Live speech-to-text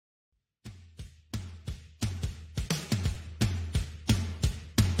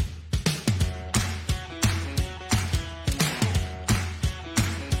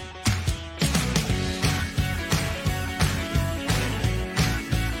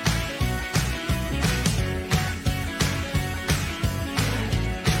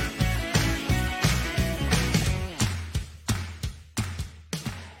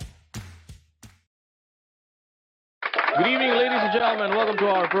Good evening, ladies and gentlemen. Welcome to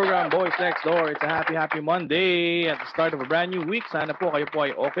our program, Boys Next Door. It's a happy Monday at the start of a brand new week. Sana po kayo po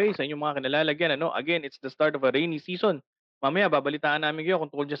ay okay sa inyong mga kinalalagyan. Again, it's the start of a rainy season. Mamaya, babalitaan namin kayo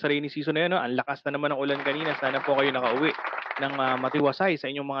kung tungkol dyan sa rainy season na yun. Ang lakas na naman ng ulan kanina. Sana po kayo nakauwi ng matiwasay sa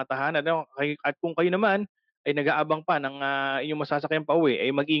inyong mga tahanan. At kung kayo naman ay nag-aabang pa ng inyong masasakyan pa uwi,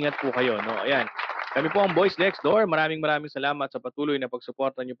 ay mag-ingat po kayo. Ayan. Kami po ang Boys Next Door. Maraming salamat sa patuloy na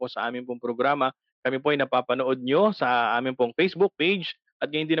pagsuporta niyo po sa aming pong programa. Kami po ay napapanood nyo sa aming pong Facebook page at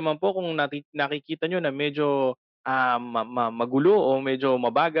ngayon din naman po kung nakikita nyo na medyo magulo o medyo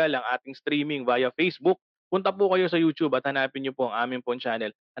mabagal ang ating streaming via Facebook, punta po kayo sa YouTube at hanapin nyo po ang aming pong channel.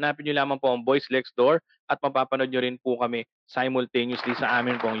 Hanapin nyo lamang po ang Boys Next Door at mapapanood nyo rin po kami simultaneously sa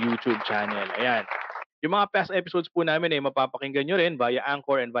aming pong YouTube channel. Ayan. Yung mga past episodes po namin ay mapapakinggan nyo rin via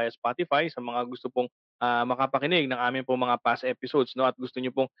Anchor and via Spotify sa mga gusto pong makapakinig ng aming pong mga past episodes, no? At gusto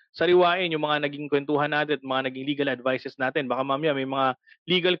nyo pong sariwain yung mga naging kwentuhan natin at mga naging legal advices natin. Baka mamaya may mga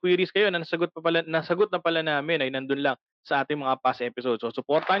legal queries kayo na nasagot na pala namin ay nandun lang sa ating mga past episodes. So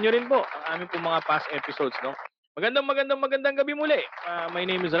supportan nyo rin po ang aming pong mga past episodes, no? Magandang gabi muli. My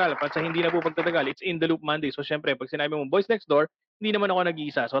name is Ralph at sa hindi na po pagtatagal, it's In The Loop Monday. So syempre, pag sinabi mong Boys Next Door, hindi naman ako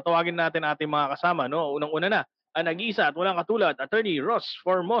nag-iisa. So tawagin natin ating mga kasama, no? Unang-una na, ang nag-iisa at walang katulad, Attorney Ross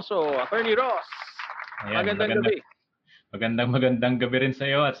Formoso. Attorney Ross, Ayan, magandang gabi. Magandang gabi rin sa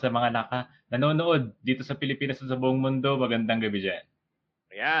iyo at sa mga nanonood dito sa Pilipinas at sa buong mundo. Magandang gabi dyan.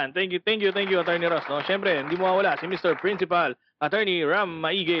 Ayan, thank you, Attorney Ross. No? Siyempre, hindi mo mawala si Mr. Principal, Attorney Ram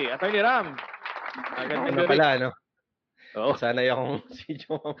Maige. Attorney Ram, magandang gabi. Pala, no? Oo. Sanay akong si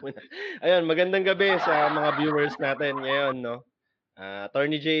Joma muna. Ayun, magandang gabi sa mga viewers natin ngayon, no?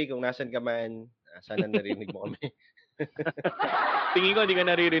 Attorney J, kung nasan ka man, sana narinig mo kami. Tingin ko hindi ka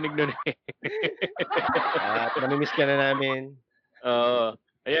naririnig nun eh. At namimiss ka na namin. Oo.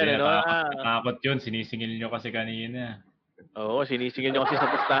 Ayan, Nakakot yun, sinisingil nyo kasi kanina. Oo, sinisingil nyo kasi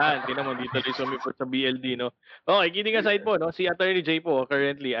sa pustahan. Tingnan mo, dito rin sumipot sa BLD, no? Okay, kidding aside po, no? Si Attorney J po,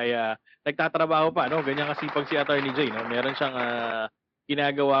 currently ay nagtatrabaho pa, no? Ganyan kasipag si Attorney J, no? Meron siyang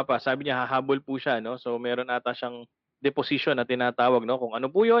ginagawa pa. Sabi niya, hahabol po siya, no? So, meron ata siyang deposition na tinatawag, no? Kung ano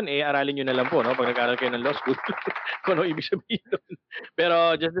po yun, aralin nyo na lang po, no? Pag nag-aral kayo ng law school, kung ano ibig sabihin nun.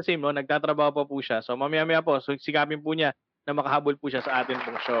 Pero just the same, no? Nagtatrabaho pa po siya. So, mamaya-maya po, so, sikapin po niya na makahabol po siya sa atin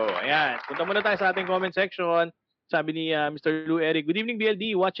pong show. Ayan, punta muna tayo sa ating comment section. Sabi ni Mr. Lou Eric, good evening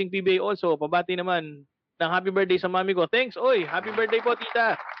BLD, watching PBA also. Pabati naman ng happy birthday sa mami ko. Thanks, oy, happy birthday po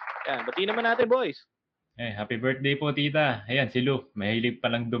tita. Yan, bati naman natin boys. Happy birthday po tita. Ayan, si Lou, mahilig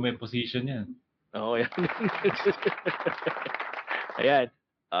palang dumi position yan. Oo, yan. Ayan.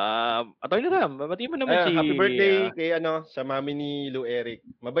 Attorney Ram, bati mo naman si... Happy birthday kay sa mami ni Lou Eric.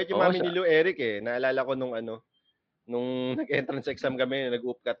 Mabait yung mami ni Lou Eric eh. Naalala ko nung nag-entrance exam kami,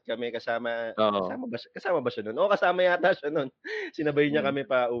 nag-upcat kami kasama ba siya noon? Kasama yata siya noon. Sinabay niya kami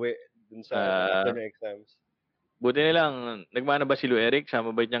pa uwi dun sa after ng exams. Buti na lang, nagmana ba si Lou Eric? Siya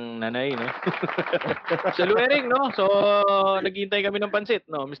mabait niyang nanay, no? Si Lou Eric, no? So, naghihintay kami ng pansit,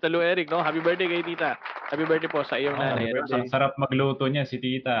 no? Mr. Lou Eric, no? Happy birthday kay tita. Happy birthday po sa iyong nanay. Ang sarap magluto niya si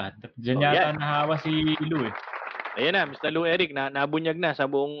tita. Diyan yata nahawa si Lou eh. Ayan na, Mr. Lou Eric, nabunyag na sa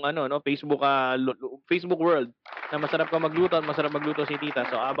buong Facebook world na masarap ka magluto at masarap magluto si tita.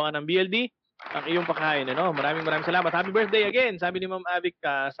 So, abangan ng BLD ang iyong pagkain, ano? Maraming salamat. Happy birthday again. Sabi ni Ma'am Avic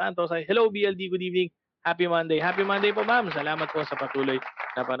Santos, hello BLD, good evening. Happy Monday. Happy Monday po, ma'am. Salamat po sa patuloy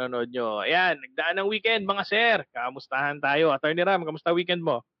na panonood nyo. Ayan, nagdaan ng weekend, mga sir. Kamustahan tayo. Attorney Ram, kamusta weekend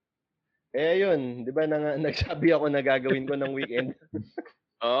mo? Yun. Di ba nagsabi ako na gagawin ko ng weekend?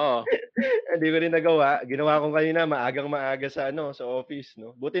 Oo. Hindi ko rin nagawa. Ginawa ko kanina maaga sa office,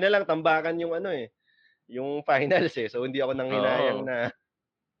 no. Buti na lang tambakan yung yung finals eh. So hindi ako nang hinayang na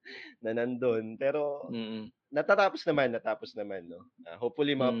nandun. Pero natapos naman, no.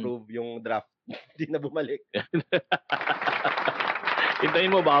 Hopefully ma-approve yung draft. Hindi na bumalik.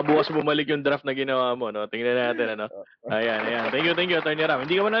 Hintayin mo, baka bukas bumalik yung draft na ginawa mo, no? Tingnan natin, ano? Ayan. Thank you, Attorney Ram.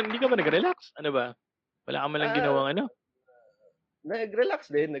 Hindi ka ba nag-relax? Ano ba? Wala ka man lang ginawang ano?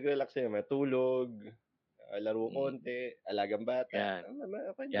 Nag-relax din. Matulog, laro konti, alagang bata.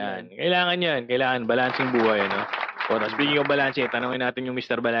 Yan. Kailangan yan. Kailangan balancing buhay, no? O, speaking of balance, tanongin natin yung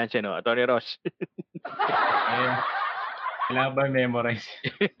Mr. Balance, no? Attorney Ross. Kailangan ba memorize?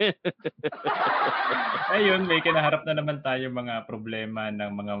 Ayun, may kinaharap na naman tayo mga problema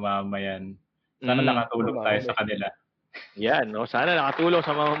ng mga mamayan. Sana nakatulong tayo sa kanila. Yan, no? Sana nakatulong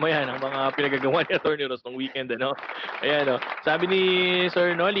sa mamamayan ang mga pinagagawa ni Attorney Ross ng weekend, ano? Ayan, no? Sabi ni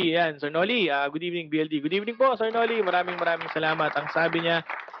Sir Nolly, yan. Sir Nolly, good evening, BLD. Good evening po, Sir Nolly. Maraming salamat. Ang sabi niya,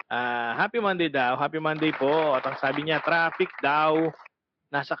 happy Monday daw. Happy Monday po. At ang sabi niya, traffic daw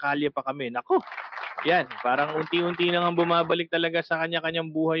nasa kalye pa kami. Naku, yan, parang unti-unti na ngang bumabalik talaga sa kanya-kanyang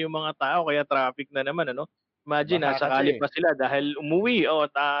buhay yung mga tao kaya traffic na naman ano. Imagine Baha nasa kalye kasi. pa sila dahil umuwi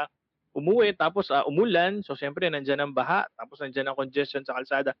tapos umulan, so siyempre nandiyan ang baha, tapos nandiyan ang congestion sa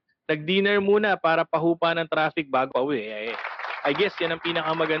kalsada. Nag-dinner muna para pahupa ng traffic bago pauwi. I guess yan ang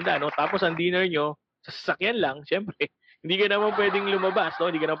pinakamaganda, no? Tapos ang dinner nyo, sa sasakyan lang, siyempre, hindi ka naman pwedeng lumabas,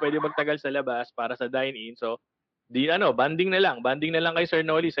 no? Hindi ka naman pwedeng magtagal sa labas para sa dine-in. So, banding na lang kay Sir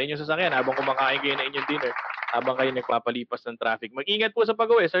Nolly sa inyong sasakyan habang kumakain kayo ng inyong dinner, habang kayo nagpapalipas ng traffic. Mag-ingat po sa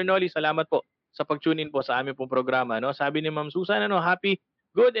pag-uwi, Sir Nolly. Salamat po sa pag-tune in po sa aming pong programa, no? Sabi ni Ma'am Susan, happy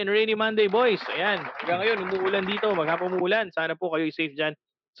good and rainy Monday, boys. Ayan, hanggang ngayon umuulan dito, maghapong umuulan. Sana po kayo safe diyan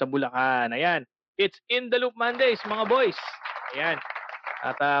sa Bulacan. Ayan. It's In the Loop Mondays, mga boys. Ayan.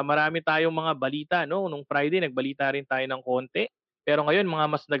 At marami tayong mga balita, no? Nung Friday nagbalita rin tayo ng konti. Pero ngayon mga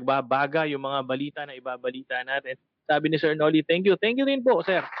mas nagbabaga yung mga balita na ibabalita natin. Sabi ni Sir Nolly, thank you. Thank you din po,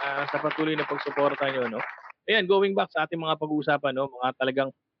 sir, sa patuloy na pagsuporta nyo, no? Ayan, going back sa ating mga pag-uusapan, no? Mga talagang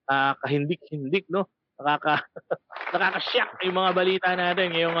kahindik-hindik, no? Nakaka-shock yung mga balita natin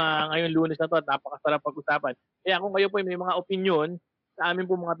ngayong Lunes na to at napakasarap pag-usapan. Kaya kung kayo po ay may mga opinion sa amin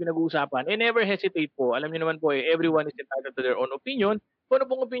po mga pinag-uusapan, never hesitate po. Alam niyo naman po, everyone is entitled to their own opinion. Kung ano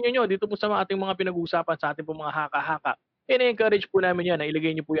pong opinion nyo dito po sa ating mga pinag-uusapan, sa ating po mga haka-haka, encourage po namin yan na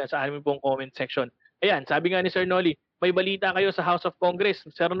ilagay niyo po yan sa aming pong comment section. Ayan, sabi nga ni Sir Nolly, may balita kayo sa House of Congress.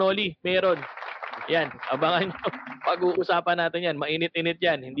 Sir Nolly, meron. Yan, abangan nyo. Pag-uusapan natin yan. Mainit-init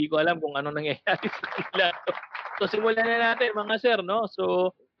yan. Hindi ko alam kung ano nangyayari sa kanila. So, simulan na natin, mga sir, no?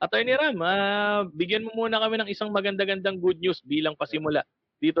 So, Attorney Ram, bigyan mo muna kami ng isang maganda-gandang good news bilang pasimula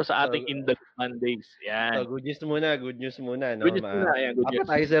dito sa ating So, In the Loop Mondays. Yan. good news muna, no? Good news muna. Ayan, good news.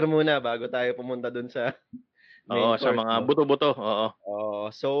 Appetizer muna bago tayo pumunta dun sa main Oo, sa course, mga no? buto-buto.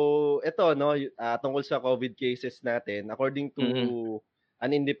 Oo. So ito, no, tungkol sa COVID cases natin, according to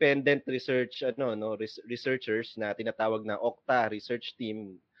an independent researchers na tinatawag na Okta research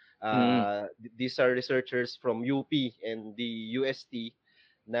team. These are researchers from UP and the UST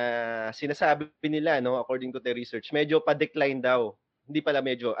na sinasabi nila, no, according to the research, medyo pa-decline daw. Hindi pala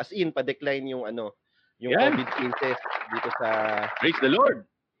medyo, as in pa-decline yung yung Yan. COVID cases dito sa Praise the Lord.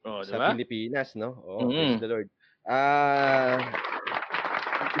 Oh, sa diba? Pilipinas, no? Praise the Lord.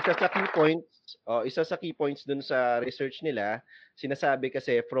 Isa sa key points dun sa research nila, sinasabi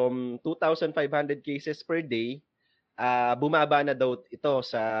kasi from 2,500 cases per day, bumaba na daw ito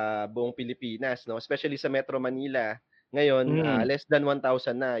sa buong Pilipinas, no? Especially sa Metro Manila. Ngayon, less than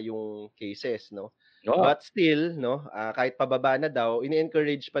 1,000 na yung cases, no? Oh. But still, no, kahit pababa na daw,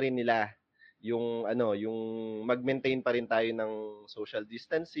 ini-encourage pa rin nila yung yung mag-maintain pa rin tayo ng social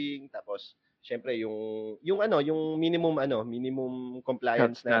distancing, tapos syempre yung minimum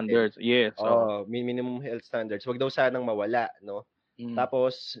compliance Health standards. natin. Yes. Minimum health standards. Wag daw sanang mawala, no?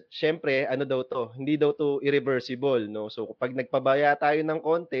 Tapos syempre daw to, hindi daw to irreversible, no? So pag nagpabaya tayo ng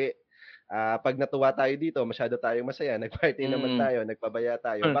konti, pag natuwa tayo dito, masyado tayong masaya, nag-party naman tayo, nagpabaya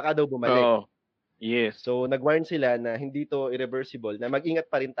tayo, baka daw bumalik. Oh. Yes. So nag-warn sila na hindi to irreversible, na mag-ingat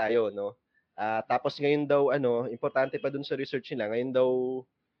pa rin tayo, no? Tapos ngayon daw importante pa dun sa research nila, ngayon daw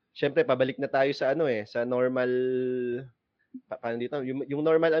syempre pabalik na tayo sa sa normal paano dito, yung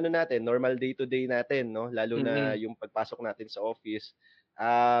normal natin, normal day to day natin, no? Lalo na yung pagpasok natin sa office.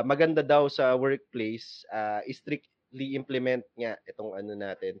 Maganda daw sa workplace, strictly implement nga itong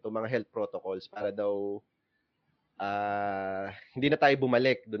natin, itong mga health protocols para daw hindi na tayo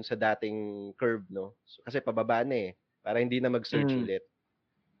bumalik dun sa dating curve, no? So, kasi pababa na para hindi na mag-surge ulit.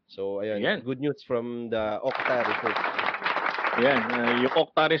 So, ayun. Ayan. Good news from the Okta research. Ayan. Yung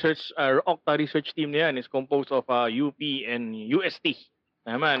Okta research team na yan is composed of UP and UST.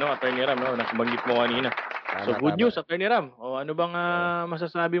 Tama, no? Attorney Ram, no? Nabanggit mo kanina. So, good news, Attorney Ram. Ano bang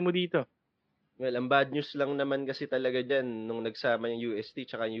masasabi mo dito? Well, ang bad news lang naman kasi talaga dyan, nung nagsama yung UST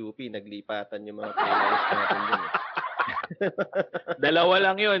tsaka yung UP, naglipatan yung mga players natin dyan. Dalawa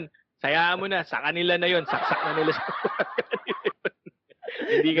lang yun. Sayaan mo na. Sa kanila na yun. Saksak na nila sa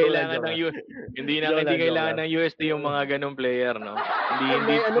hindi kailangan ng kailangan ng UST yung mga ganung player, no?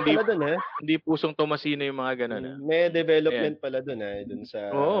 Hindi pusong Tomasino yung mga ganun. May development pala dun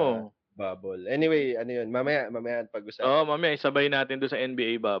sa bubble. Anyway, yun, mamaya pag-usapan. Mamaya isabay natin doon sa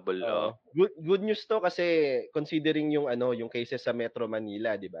NBA bubble. Good news to kasi considering yung yung cases sa Metro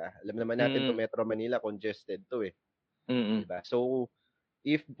Manila, 'di ba? Alam naman natin to Metro Manila congested to 'Di ba? So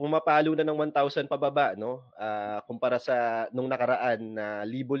if pumapalo na ng 1,000 pababa, no? Kumpara sa nung nakaraan na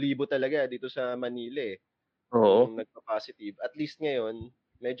libo-libo talaga dito sa Manila Oo. Nagpa-positive. At least ngayon,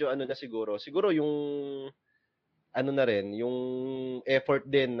 medyo na siguro. Siguro yung ano na rin, yung effort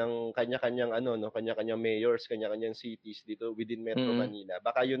din ng kanya-kanyang ano 'no, kanya-kanyang mayors, kanya-kanyang cities dito within Metro Mm. Manila.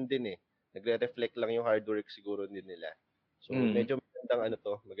 Baka yun din, nagre-reflect lang yung hard work siguro din nila. So, Mm. medyo magandang ano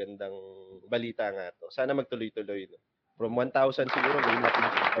 'to, magandang balita nga 'to. Sana magtuloy-tuloy 'no. From 1,000 siguro gawin natin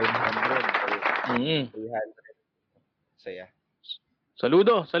 500 or Mm. 300. Saya.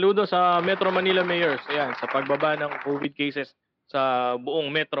 Saludo sa Metro Manila Mayors. Ayan, sa pagbaba ng COVID cases sa buong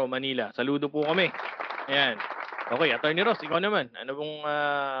Metro Manila. Saludo po kami. Ayan. Okay, Attorney Ross, ikaw naman. Ano pong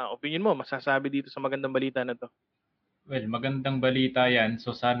opinion mo masasabi dito sa magandang balita na to? Well, magandang balita yan.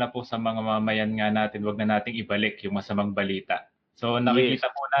 So sana po sa mga mamayan nga natin, wag na nating ibalik yung masamang balita. So Yes.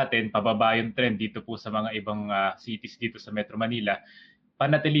 nakikita po natin, pababa yung trend dito po sa mga ibang cities dito sa Metro Manila.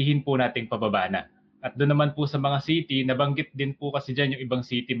 Panatilihin po nating pababa na. At doon naman po sa mga city, nabanggit din po kasi dyan yung ibang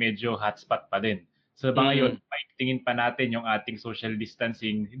city medyo hotspot pa din. So mga yun, maitingin pa natin yung ating social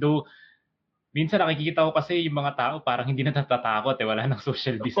distancing. Though minsan nakikita ko kasi yung mga tao parang hindi na natatakot wala nang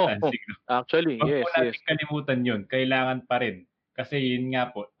social distancing. No? Actually, Wag yes, po natin kalimutan yun. Kailangan pa rin. Kasi yun nga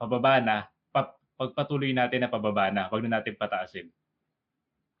po, pababa na, pagpatuloy natin na pababa na. Wag na natin pataasin.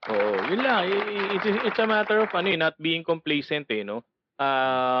 Oo, yun lang. It's a matter of not being complacent no?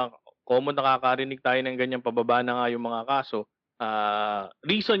 Common nakakarinig tayo ng ganyan pababa na nga yung mga kaso.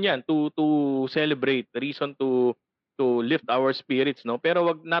 Reason yan to celebrate, reason to lift our spirits, no? Pero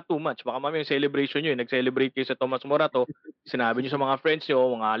wag not too much. Baka mamaya yung celebration nyo, nag-celebrate kayo sa Tomas Morato, sinabi nyo sa mga friends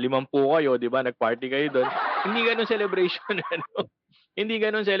nyo, mga 50 kayo, di ba? Nag-party kayo doon. Hindi ganun celebration, ano? Hindi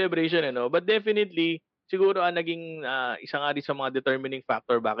ganun celebration, ano? But definitely, siguro naging isa nga rin sa mga determining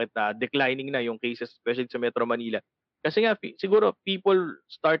factor bakit declining na yung cases especially sa Metro Manila. Kasi nga siguro people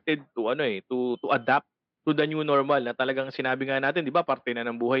started to to adapt to the new normal na talagang sinabi nga natin, 'di ba, parte na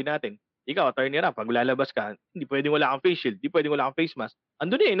ng buhay natin. Ikaw, Attorney Ram, pag lalabas ka, hindi pwedeng wala kang face shield, hindi pwedeng wala kang face mask.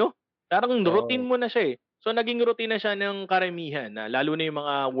 Andun no? Parang routine Oo. mo na siya So naging routine na siya ng karamihan na lalo na yung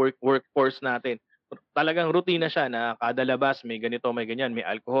mga workforce natin. Talagang routine na siya na kada labas may ganito, may ganyan, may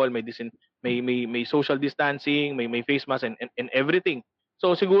alcohol, may social distancing, may face mask and everything.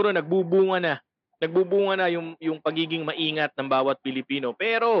 So siguro nagbubunga na yung pagiging maingat ng bawat Pilipino.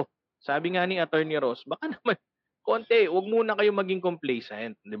 Pero sabi nga ni Attorney Ross, baka naman konti, wag muna kayong maging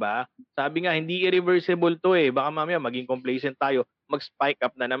complacent, 'di ba? Sabi nga hindi irreversible 'to Baka mamaya maging complacent tayo, mag-spike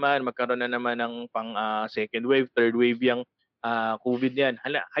up na naman, magkaroon na naman ng pang second wave, third wave yang COVID yan.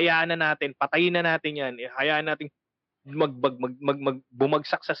 Hayaan na natin, patayin na natin yan. Hayaan natin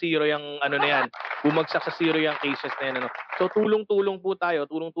bumagsak sa zero yung ano na yan. Bumagsak sa zero yung cases na yan. So tulong-tulong po tayo,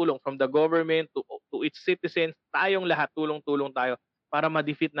 tulong-tulong from the government to its citizens, tayong lahat tulong-tulong tayo para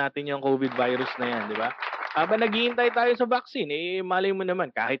ma-defeat natin yung COVID virus na yan, di ba? Habang naghihintay tayo sa vaccine, malay mo naman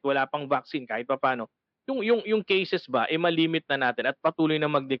kahit wala pang vaccine, kahit papaano, yung cases ba malimit na natin at patuloy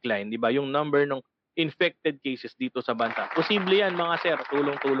na mag-decline, di ba? Yung number ng infected cases dito sa bansa. Posible yan mga sir,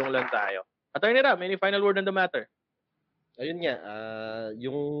 tulong-tulong lang tayo. Attorney Ram, any final word on the matter? Ayun nga,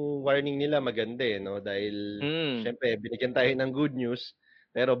 yung warning nila maganda no? Dahil syempre binigyan tayo ng good news,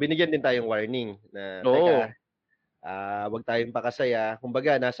 pero binigyan din tayong warning na teka, wag tayong pakasaya.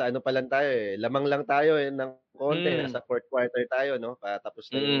 Kumbaga, nasa ano pa lang tayo lamang lang tayo ng konti, nasa fourth quarter tayo no,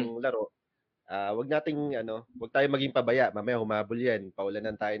 patapos na yung laro. Wag nating wag tayong maging pabaya. Mamaya humabol 'yan,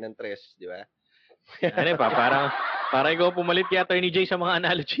 paulanan tayo ng tres, di ba? Parang ikaw pumalit kay Attorney Jay sa mga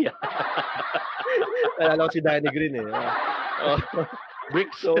analogy. Naalala ko si Danny Green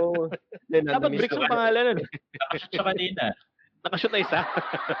Bricks. So, dapat Bricks ang pangalan nun. Nakashoot siya kanina. Nakashoot na isa.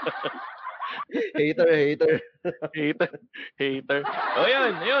 Hater.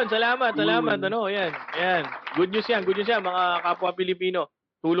 Yun. Salamat. Yan. Good news yan, mga kapwa Pilipino.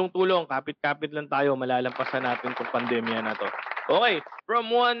 Tulong-tulong, kapit-kapit lang tayo, malalampasan natin tong pandemya na to. Okay, from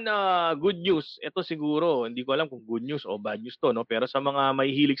one good news, ito siguro, hindi ko alam kung good news o bad news to, no? Pero sa mga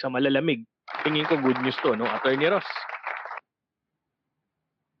mahihilig sa malalamig, tingin ko good news to, no? Attorney Ross.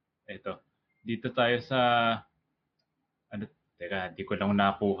 Ito, dito tayo sa, teka, di ko lang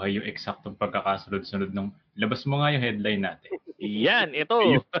nakuha yung eksaktong pagkakasunod-sunod ng, labas mo nga yung headline natin. Yan, ito.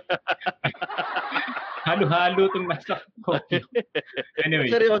 Halo-halo itong nasa audio. Anyway.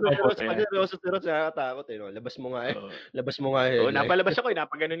 Seryoso, pero nakakatakot no? Labas mo nga Labas mo nga napalabas ako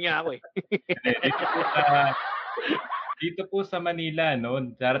napaganon nga ako Dito po sa Manila, no,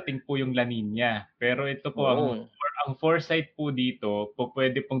 darating po yung La Nina. Pero ito po ang foresight po dito,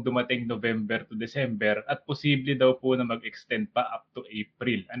 pwede pong dumating November to December at posible daw po na mag-extend pa up to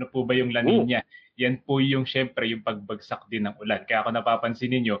April. Ano po ba yung La Nina? Yan po yung syempre yung pagbagsak din ng ulan. Kaya kung napapansin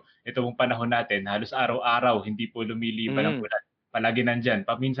ninyo, ito pong panahon natin, halos araw-araw hindi po lumiliban ang ulan. Palagi nandyan.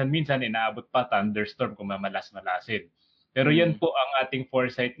 Paminsan-minsan inaabot pa thunderstorm kung mamalas-malasin. Pero yan po ang ating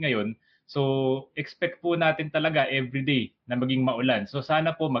foresight ngayon So, expect po natin talaga everyday na maging maulan. So,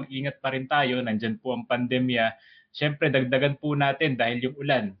 sana po mag-ingat pa rin tayo. Nandyan po ang pandemya. Siyempre, dagdagan po natin dahil yung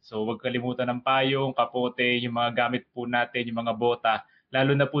ulan. So, huwag kalimutan ng payong, kapote, yung mga gamit po natin, yung mga bota,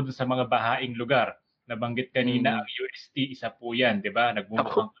 lalo na po dun sa mga bahaing lugar. Nabanggit kanina, ang UST, isa po yan, di ba?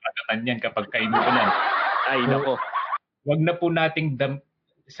 Nagmumukhang karagatan yan kapag kainuulan. Ay, nako. Wag na po nating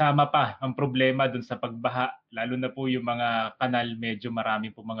sama pa ang problema dun sa pagbaha, lalo na po yung mga kanal, medyo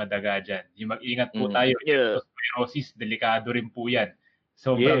marami po mga daga dyan. Yung mag-ingat po tayo, leptospirosis, delikado rin po yan.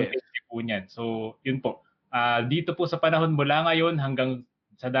 Sobrang risky po niyan. So, yun po. Dito po sa panahon mula ngayon hanggang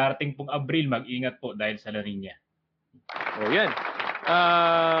sa darating pong Abril, mag-ingat po dahil sa La Nina. Oh, yan.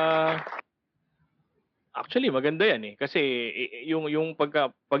 Actually, maganda yan eh. Kasi yung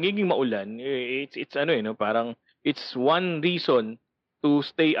pagiging maulan, it's ano no, parang it's one reason to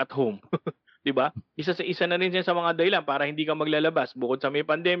stay at home. 'Di ba? Isa na rin yan sa mga dahilan para hindi ka maglalabas. Bukod sa may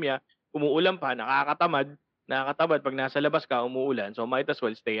pandemya, umuulan pa, nakakatamad pag nasa labas ka, umuulan. So might as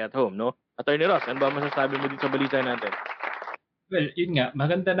well stay at home, no? Attorney Ross, ano ba masasabi mo dito sa balita natin? Well, yun nga,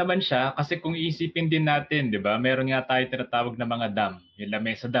 maganda naman siya kasi kung iisipin din natin, 'di ba? Meron nga tayo tinatawag na mga dam, yung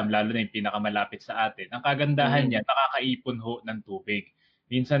Lamesa Dam, lalo na yung pinakamalapit sa atin. Ang kagandahan niya, nakakaipon ho ng tubig.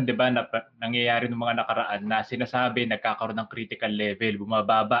 Minsan, 'di ba, nangyayari ng mga nakaraan na sinasabi nagkakaroon ng critical level,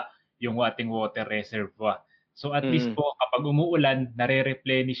 bumababa yung ating water reservoir. So at least po kapag umuulan,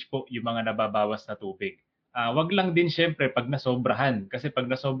 nare-replenish po yung mga nababawas na tubig. Wag lang din syempre pag nasobrahan kasi pag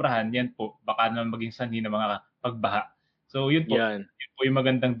nasobrahan, yan po baka naman maging sanhi ng mga pagbaha. So yun po, yun po yung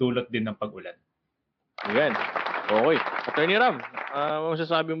magandang dulot din ng pag-ulan. Yan. Okay. Attorney Ram, ano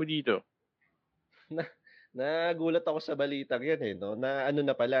masasabi mo dito? Nagulat ako sa balitang yan eh, no? Na ano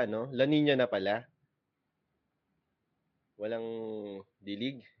na pala, no? La Nina na pala. Walang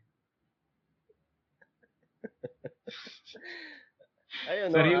dilig.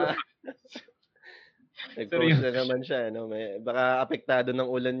 Ayun, no? Nag-post na naman siya, no? Baka apektado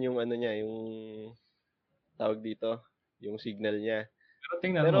ng ulan yung ano niya, yung tawag dito, yung signal niya.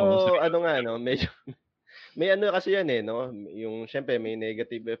 Pero ano nga, no? Medyo may ano kasi yan eh, no? Yung syempre may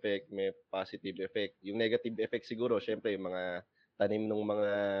negative effect, may positive effect. Yung negative effect siguro, syempre yung mga tanim ng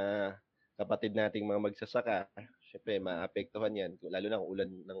mga kapatid nating mga magsasaka, syempre maapektuhan yan, lalo na kung ulan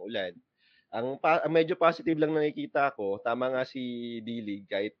ng ulan. Ang medyo positive lang nakikita ko, tama nga si Dilig,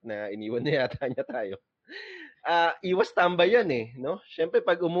 kahit na iniwan na yata niya tayo. Iwas tambay yan eh, no? Syempre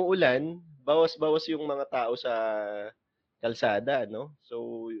pag umuulan, bawas-bawas yung mga tao sa kalsada, no?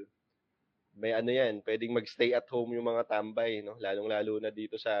 So, may ano yan, pwedeng mag-stay at home yung mga tambay, no? Lalong-lalo na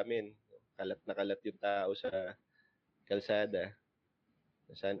dito sa amin. Kalat na kalat yung tao sa kalsada.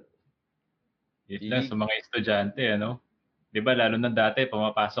 Yun lang sa mga estudyante, ano? 'Di ba lalo na dati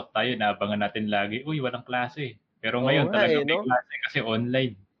pumapasok tayo, naabangan natin lagi, uy, walang klase. Pero ngayon talagang may klase kasi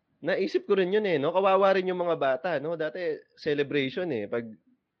online. Naisip ko rin yun eh, no? Kawawa rin yung mga bata, no? Dati celebration eh, pag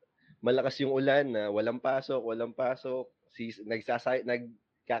malakas yung ulan na walang pasok,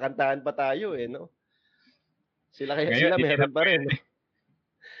 nagkakantahan pa tayo eh, no? Sila meron pa rin. No?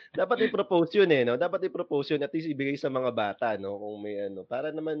 Dapat i-propose yun eh, no? Dapat i-propose yun at least ibigay sa mga bata, no? Kung may ano,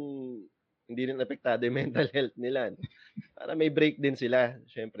 para naman hindi rin apektado yung mental health nila. No? Para may break din sila,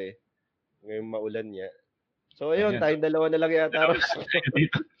 syempre. Ngayong maulan niya. So ayun, tayong dalawa na lang yata.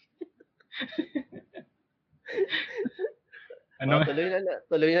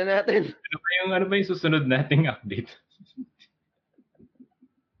 Tuloy na natin. Ano ba yung susunod nating update?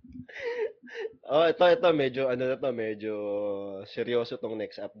 Ito medyo seryoso tong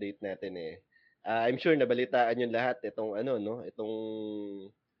next update natin eh. I'm sure nabalitaan yung lahat itong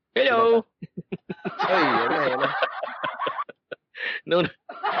Hello. Oy, yan na. No,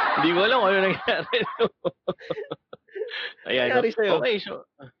 hindi ko alam ano nangyari. Ayan. Okay, so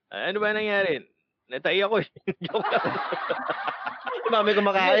ano ba nangyari? Natay ako eh. Mami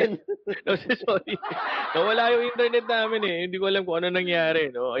kumakain. No, sorry. Nawala yung internet namin eh. Hindi ko alam kung ano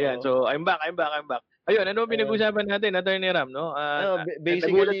nangyari, no. Ayan, so I'm back. Ayun, ano pinag-usapan natin, Attorney Ram, no?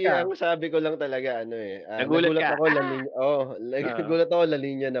 Basically, ang sabi ko lang talaga nagulat ako nagulat ako La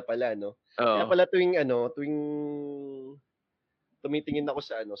Nina na pala, no. Kaya pala tuwing tumitingin ako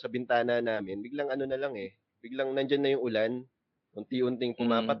sa bintana namin, biglang biglang nandiyan na yung ulan, unti-unting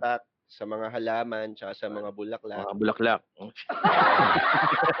pumapatak sa mga halaman tsaka sa mga bulaklak. Mga bulaklak.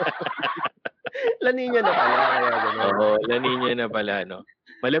 La Nina na pala, kaya gano'n. Oo, La Nina na pala, no.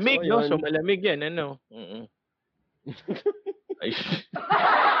 Malamig, no? So malamig yan, ano. Ay.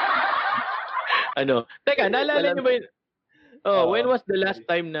 Ano? Teka, naalala niyo ba yun? When was the last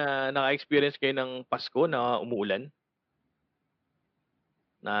time na naka-experience kayo ng Pasko na umuulan?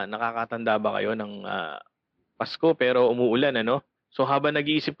 Na nakakatanda ba kayo ng Pasko pero umuulan, ano? So habang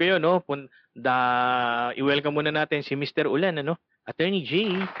nag-iisip kayo, no, i-welcome muna natin si Mr. Ulan, ano? Attorney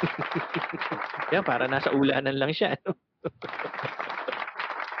J. Yan, para nasa ulanan lang siya, ano?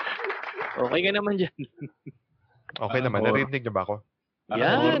 Okay ka naman dyan. Okay naman. Narinig niyo ba ako?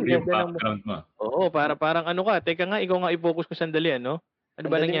 Yan, Yung ganda ng... background mo. Oo, parang ano ka. Teka nga, ikaw nga i-focus ko sandali, ano? Ano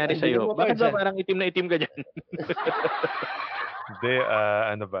ba Ang nangyari galing sa'yo? mo, Bakit ba Pards, parang itim na itim ka dyan? Hindi,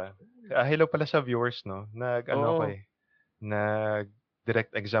 ano ba? Hello pala sa viewers, no? Oo.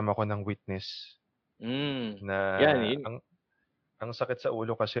 Nag-direct exam ako ng witness na Yan. ang sakit sa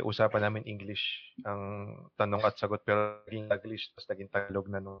ulo kasi usapan namin English ang tanong at sagot pero naging Taglish tapos naging Tagalog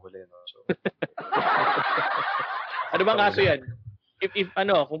na nung huli, no? So, Ano bang kaso yan? If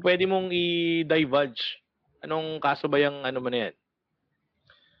ano, kung pwede mong i-divulge, anong kaso ba yung ano mo na yan?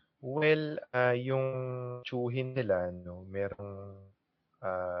 well, yung tsuhin nila, no, merong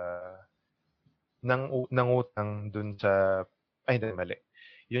nangutang dun sa hindi, mali.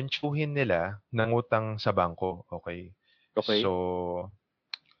 Yung tsuhin nila nangutang sa bangko, okay? Okay.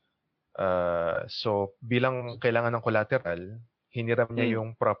 So bilang kailangan ng collateral, hiniram niya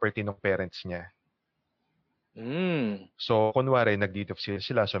yung property ng parents niya. So kunwari nag-deed of sale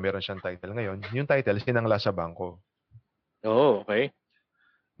sila, so meron siyang title ngayon. Yung title sinangla sa bangko. Oh, okay.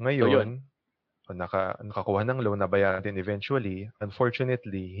 Ngayon, nakakuha ng loan, nabayaran din eventually.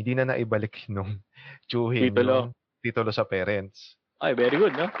 Unfortunately, hindi na naibalik nung tsuhin yung titulo sa parents. Ay, very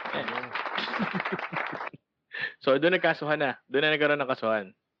good, no? So, doon nagkasuhan na. Doon na nagkaroon ng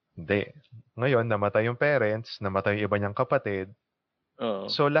kasuhan. Hindi. Ngayon, namatay yung parents, namatay yung iba niyang kapatid. Oo.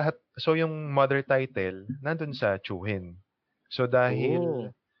 So yung mother title, nandun sa tsuhin. So dahil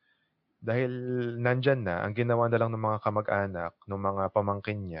nandyan na, ang ginawa na lang ng mga kamag-anak, ng mga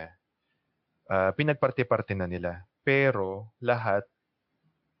pamangkin niya, pinagparte-parte na nila. Pero lahat,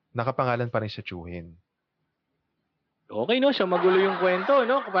 nakapangalan pa rin sa tsuhin. Okay, no? So, magulo yung kwento,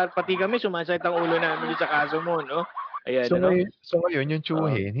 no? Pati kami, sumasakit ang ulo namin sa kaso mo, no? Ayan, so ngayon, yung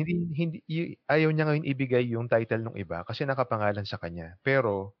tsuhin, ayaw niya ngayon ibigay yung title ng iba kasi nakapangalan sa kanya.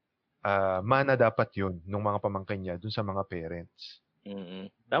 Pero, mana dapat yun ng mga pamangkin niya dun sa mga parents.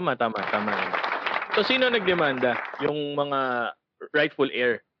 Tama. So, sino nagdemanda? Yung mga rightful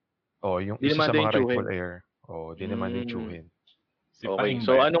heir? Yung isa sa mga rightful heir. Dinimanda yung tsuhin. Okay,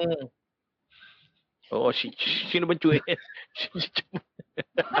 so anong... Oo, sino ba tsuhin?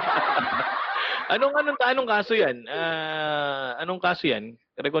 Anong kaso yan? Anong kaso yan?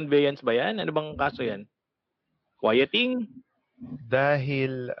 Reconveyance ba yan? Ano bang kaso yan? Quieting?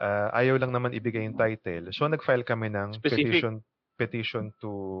 Dahil ayaw lang naman ibigay yung title, so nag-file kami ng petition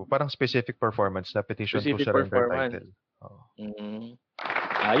to, parang specific performance na petition to surrender title.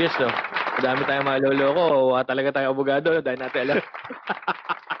 Ayos, no? Madami tayong maloloko. Talaga tayong abogado dahil natin alam.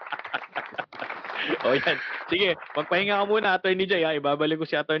 Yan. Sige, magpahinga ka muna, Attorney Jay. Ibabalik ko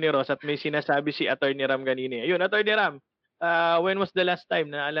si Attorney Ross at may sinasabi si Attorney Ram kanina. Ayun, Attorney Ram, when was the last time?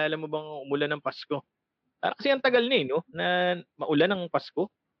 Naalala mo bang umulan ng Pasko? Kasi ang tagal na no? Na maulan ng Pasko.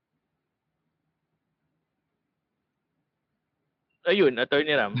 Ayun,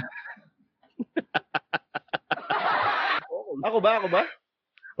 Attorney Ram. Ako ba?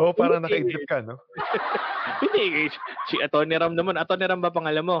 Parang nakaidlip ka, no? Hindi, si Attorney Ram naman. Attorney Ram ba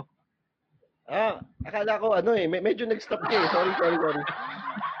pangalan mo? Akala ko medyo nag-stop ka eh. Sorry.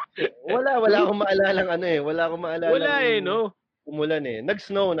 Wala akong maalalang wala akong maalalang. Wala no? Umulan eh.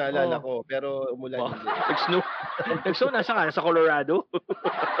 Nag-snow naalala ko, pero umulan hindi. Nag-snow? Nag-snow nasa ka? Sa Colorado?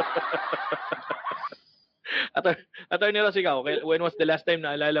 Attorney Ross, ikaw, when was the last time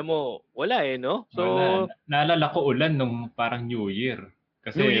naalala mo? Wala no? So, naalala ko ulan nung parang New Year.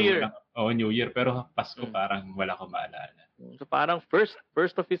 Kasi New Year. New Year, pero Pasko parang wala ko maalala. So parang first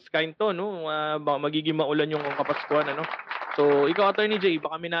of its kind to, no? Magiging maulan yung Kapaskuhan, ano? So ikaw, Attorney Jay,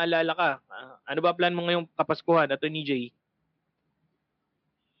 baka may naalala ka. Ano ba plan mo ngayong Kapaskuhan, Attorney Jay?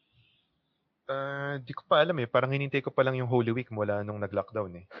 Di ko pa alam eh. Parang hinintay ko pa lang yung Holy Week mula nung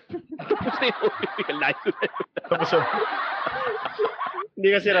nag-lockdown eh. Tapos na yung Holy Week. Tapos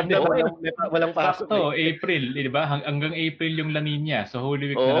hindi kasi ramdam, walang pasok. April, di ba? Hanggang April yung La Nina. So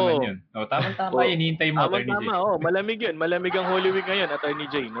Holy Week na naman yun. Tama yun, hinintay mo, Attorney Jay. Malamig yun. Malamig ang Holy Week ngayon, Attorney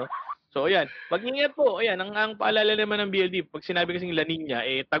Jay, no? So ayan, mag-ingat po. Ayan, ang paalala naman ng BLD, pag sinabi kasing La Nina,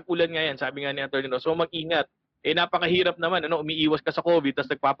 tag-ulan nga yan, sabi nga ni Attorney Ross. So mag-ingat. Napakahirap naman, umiiwas ka sa COVID, tapos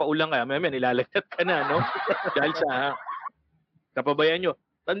nagpapaulan ka, nilalagnat ka na, no? Dahil sa kapabayan nyo.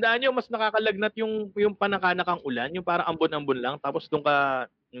 Tandaan nyo, mas nakakalagnat yung panakanakang ulan, yung parang ambon-ambon lang, tapos doon ka,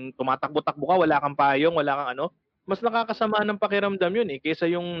 yung tumatakbo-takbo ka, wala kang payong, wala kang mas nakakasama ng pakiramdam yun kaysa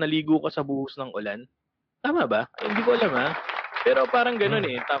yung naligo ka sa buhos ng ulan. Tama ba? Hindi ko alam, ha? Pero parang gano'n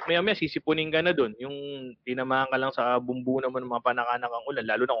eh, maya-maya sisipunin ka na do'n, yung tinamaan ka lang sa bumbu naman ng mga panakanakang ulan,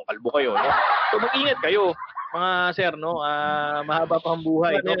 lalo na kung kalbo kayo, no? So mag-ingat kayo, mga sir, no? Mahaba pa ang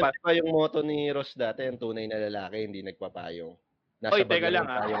buhay, no? Di ba yung motto ni Ross dati, ang tunay na lalaki hindi nagpapayong. Nasa Oy, bag teka lang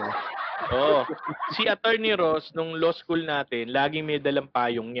lang yung payong. Oo. Si Attorney Ross, nung law school natin, laging may dalang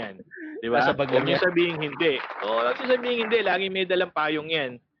payong yan. Di ba? Nasa bag lang Huwag niyo yan. sabihin hindi. Oo, huwag niyo sabihin hindi, laging may dalang payong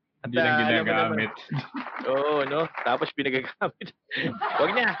yan. At Hindi lang alam mo naman, ginagamit. oo, no? Tapos pinagagamit.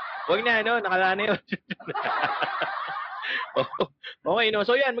 Wag na, no? Nakala na yun. Okay, no?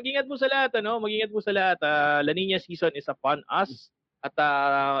 So yan, mag-ingat po sa lahat, ano? Mag-ingat po sa lahat. La Nina season is upon us. At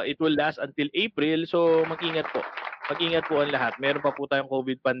it will last until April. So mag-ingat po. Mag-ingat po ang lahat. Meron pa po tayong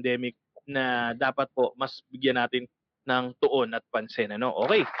COVID pandemic na dapat po mas bigyan natin ng tuon at pansin, ano?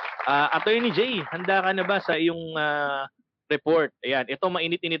 Okay. Attorney Jay, handa ka na ba sa iyong report? Ayan, ito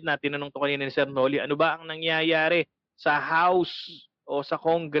mainit-init na tinanong to kanina ni Sir Noli. Ano ba ang nangyayari sa House o sa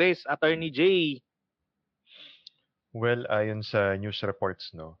Congress, Attorney Jay? Well, ayon sa news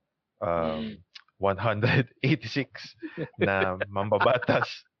reports, no, 186 na mambabatas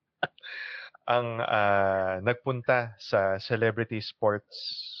ang nagpunta sa Celebrity Sports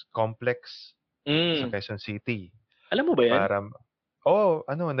Complex sa Quezon City. Alam mo ba yan? Para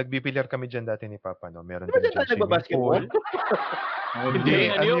nagbibilyar kami diyan dati ni Papa, no. Meron Di ba din dyan swimming nagbabasketball? pool.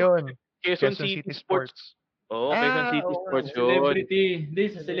 Hindi, ano yun? Quezon City Sports. Oo, Quezon City Sports yun. Celebrity. Hindi,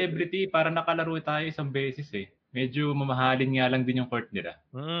 sa celebrity, para nakalaro tayo isang beses eh. Medyo mamahalin nga lang din yung court nila.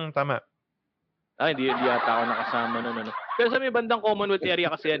 Tama. Hindi yata ako nakasama nun, ano. Pero sa may bandang Commonwealth area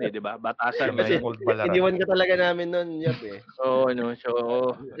kasi yan eh, di ba? Batasan. May Old Balaran. Iniwan ka talaga namin nun, Yap eh. Oo, no. So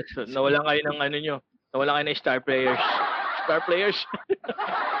nawalan kayo ng ano nyo. Nawalan kayo ng star players. Star players.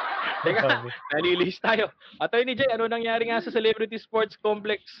 Teka, nalilihis tayo. Attorney Jay, ano nangyari nga sa Celebrity Sports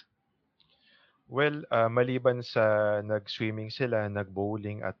Complex? Well, maliban sa nag-swimming sila,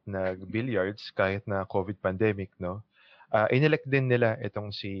 nag-bowling at nag-billiards kahit na COVID pandemic, no? Inelect din nila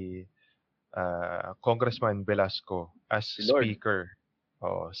itong si Congressman Velasco as speaker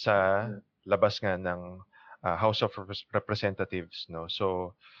sa labas nga ng House of Representatives, no?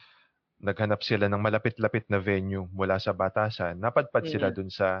 So naghanap sila ng malapit-lapit na venue mula sa batasan. Napadpad sila dun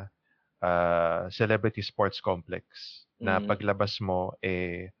sa Celebrity Sports Complex na paglabas mo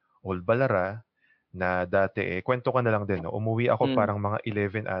Old Balara na dati kwento ka na lang din, no? Umuwi ako parang mga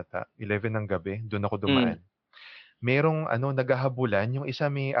 11 ng gabi, doon ako dumaan. Merong naghahabulan, yung isa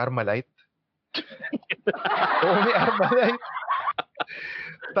may Armalite. Oo, may Armalite.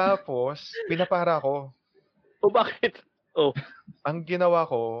 Tapos pinapara ko. O bakit? Ang ginawa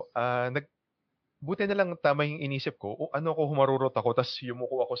ko, buti na lang tama yung inisip ko. Humarurot ako, tas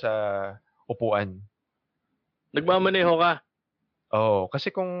yumuko ako sa upuan. Nagmamaneho ka? Oo,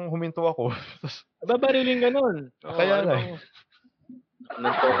 kasi kung huminto ako, babariling ka nun. Kaya nga.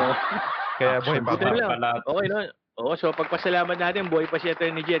 Kaya buhay pa lang. Okay, no? Oo, so pagpasalamat natin, buhay pa si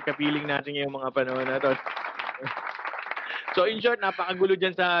Attorney Jet, kapiling natin yung mga panahon na to. So in short, napakagulo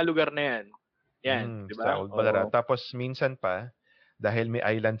dyan sa lugar na yan. Yan, di ba? Sa Old Balara. Tapos minsan pa, dahil may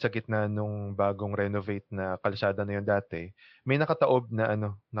island sa gitna nung bagong renovate na kalsada na yun dati, may nakataob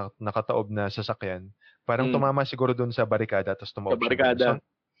na sasakyan. Parang tumama siguro doon sa barikada tapos tumaob sa barikada.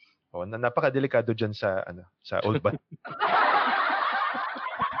 So, napakadelikado diyan sa Old Balara.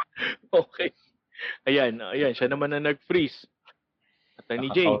 Okay. Ayan, siya naman na nag-freeze. Attorney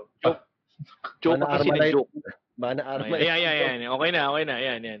Jay, joke pa kasi nag-joke. Mana Armalite. Ayan. Okay na.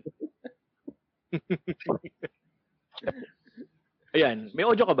 Ayan. Ayan, may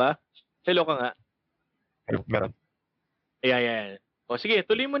audio ka ba? Hello ka nga. Meron. Ayan. O sige,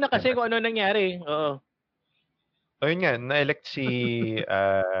 tuloy mo na kasi kung ano nangyari. Oo. Ayun nga, na-elect si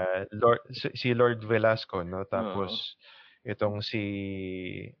Lord Velasco, no? Tapos itong si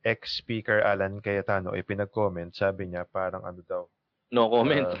ex-speaker Alan Cayetano pinag-comment, sabi niya parang daw. No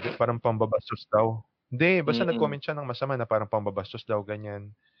comment. Parang pambabastos daw. Hindi, basta nag-comment siya ng masama na parang pambabastos daw, ganyan.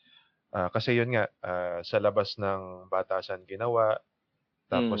 Kasi yun nga, sa labas ng batasan ginawa,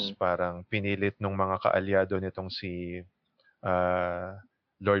 tapos parang pinilit nung mga kaalyado nitong si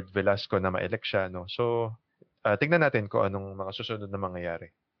Lord Velasco na ma-elect siya, no? So, tignan natin kung anong mga susunod na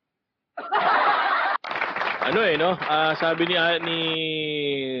mangyayari. No? Sabi ni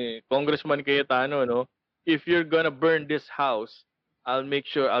Congressman Cayetano, no? If you're gonna burn this house, I'll make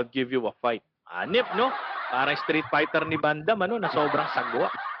sure I'll give you a fight. Anip, no? Parang Street Fighter ni Van Damme, na sobrang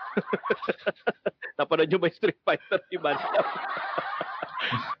sagwa. Napanood nyo ba yung Street Fighter ni Van Damme?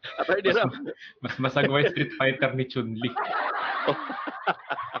 Mas masagwa yung Street Fighter ni Chun-Li.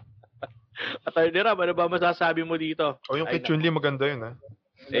 Attorney Ram, ano ba masasabi mo dito? Yung kay Chun-Li maganda yun, ha?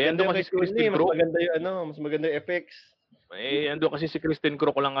 Ando kasi si Steve Brook. Mas maganda yung effects. Ando kasi si Christine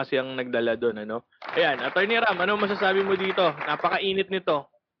Crook lang kasi ang nagdala doon, ano? Ayan, Attorney Ram, ano masasabi mo dito? Napakainit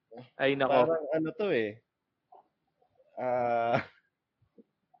nito. Ay, nako. Parang ano to eh. Ah,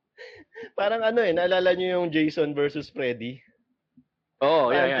 parang ano eh, naalala niyo yung Jason versus Freddy?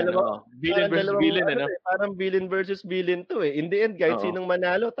 Oo, Parang yan. dalawa, Oo. Villain parang versus dalawang villain, ano ano? eh, parang villain versus villain to eh. In the end, kahit Oo. sinong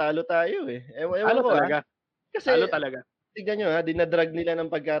manalo, talo tayo eh. Ewan Talo ko talaga. Talo Kasi talaga. tignan nyo dinadrag nila ng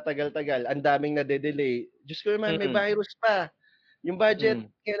pagkatagal-tagal. Ang daming nade-delay. Diyos ko naman, may Mm. virus pa. Yung budget, Mm.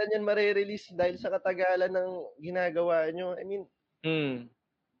 kailan yan mare-release dahil sa katagalan ng ginagawa nyo? I mean, Mm.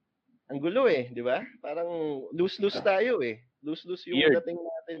 ang gulo eh, di ba? Parang lose-lose tayo eh. Lose-lose yung Weird. dating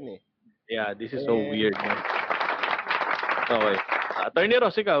natin eh. Yeah, this is so Eh, weird, man. Okay. Attorney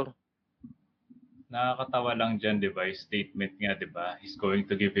Ross, ikaw. Nakakatawa lang dyan, di ba? Yung statement nga, di ba? He's going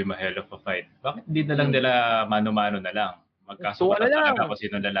to give him a hell of a fight. Bakit hindi na lang Mm. nila mano-mano na lang? Tuwa Magkasukatan na lang. talaga kung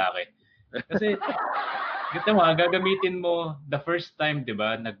sino lalaki. Kasi, kita mo, gagamitin mo the first time, di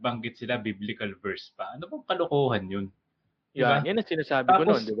ba? Nagbanggit sila biblical verse pa. Ano bang kalokohan yun? Diba? Yan ang sinasabi ko Tapos,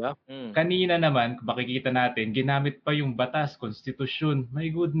 noon, di ba? Mm. kanina naman, kung makikita natin, ginamit pa yung batas, konstitusyon. My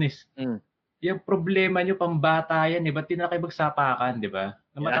goodness. Mm. Yung problema nyo, pambata yan, eh. Ba't di na kayo magsapakan, di ba?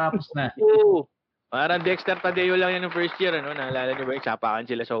 Na matapos na. Oo. Parang Dexter Tadeo lang yan ng first year, ano? Naalala niyo ba yung sapakan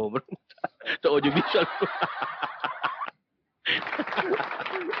sila sa home run? Sa audiovisual.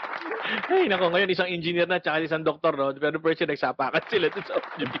 Ay, nako, ngayon isang engineer na tsaka isang doktor, no? Pero first year nagsapakan sila dun sa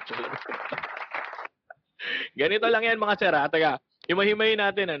audiovisual. Ganito lang yan, mga sir, ha? Taga, himahimayin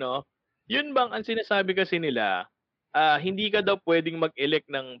natin, ano? Yun bang ang sinasabi kasi nila, hindi ka daw pwedeng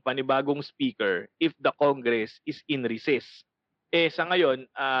mag-elect ng panibagong speaker if the Congress is in recess. Sa ngayon,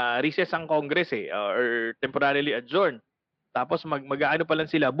 recess ang Congress or temporarily adjourned. Tapos mag-aano pa lang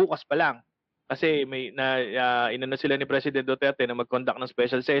sila, bukas pa lang. Kasi may inano sila ni President Duterte na mag-conduct ng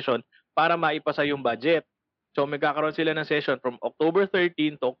special session para maipasa yung budget. So magkakaroon sila ng session from October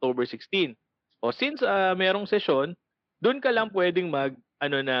 13 to October 16. O since merong session, doon ka lang pwedeng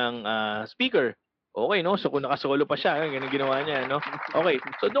ng speaker. Okay, no? So kung nakasolo pa siya, ganun ginawa niya, no? Okay.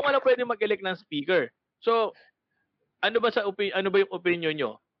 So doon ka lang pwedeng mag-elect ng speaker. So ano ba yung opinion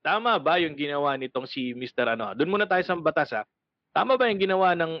nyo? Tama ba yung ginawa nitong si Mr. Doon muna tayo sa batas, ha? Tama ba yung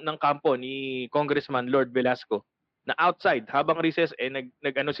ginawa ng kampo ni Congressman Lord Velasco na outside habang recess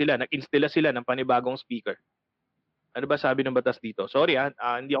nag-instilla sila ng panibagong speaker? Ano ba sabi ng batas dito? Sorry,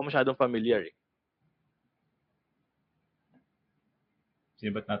 hindi ako masyadong familiar eh.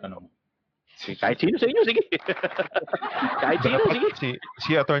 Sino ba't natanong mo? Kahit sino sa inyo, sige. Kahit sino, sige.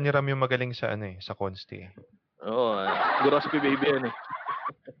 Si Attorney Ram yung magaling sa sa Consti. Oo, Gorospe baby yan eh.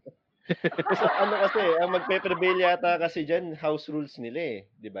 So, kasi, ang magpe-prevail yata kasi dyan, house rules nila eh,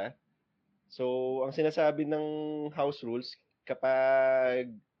 di ba? So, ang sinasabi ng house rules,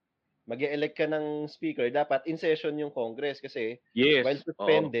 kapag mag-e-elect ka ng speaker, dapat in session yung Congress kasi Yes. while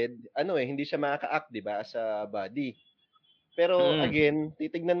suspended, hindi siya makaka-act, di ba, as a body. Pero again,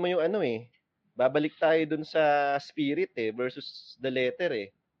 titignan mo yung babalik tayo dun sa spirit versus the letter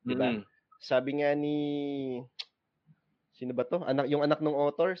di ba? Sabi nga ni sino ba to? Yung anak ng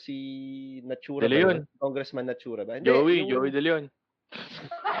author, si Natura De Leon. Congressman Natura ba? Joey De Leon.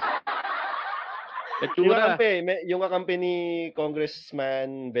 Natura. Yung kakampi ni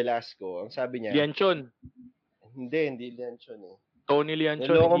Congressman Velasco, ang sabi niya. Lianchon. Hindi Lianchon eh. Tony Lianchon.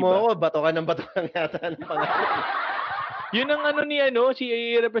 Niloko mo ako, bato ka ng yata ng pangalan. Yun ang si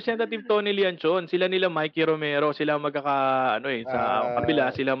Representative Tony Lianchon. Sila nila Mikey Romero, sila sa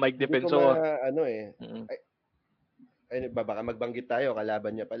kabila, sila Mike Defensor. Baka magbanggit tayo,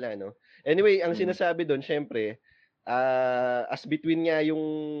 kalaban niya pala, no? Anyway, ang sinasabi doon, syempre, as between nga yung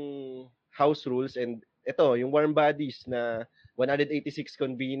House rules and ito, yung warm bodies na 186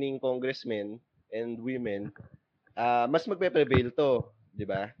 convening congressmen and women, mas magpe-prevail to, di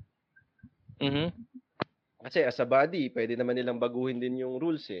ba? Kasi as a body, pwede naman nilang baguhin din yung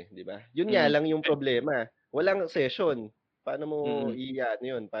rules di ba? Yun nga lang yung problema. Walang session. Paano mo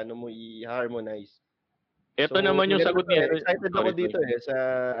yun? Paano mo i-harmonize? Ito naman yung sagot niya. Excited ako dito sa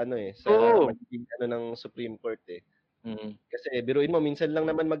magiging ng Supreme Court Kasi biruin mo, minsan lang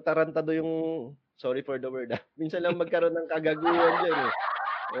naman magtarantado yung, sorry for the word minsan lang magkaroon ng kagaguhan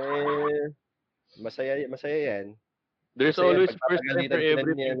dyan masaya yan. There's Kasi always first time for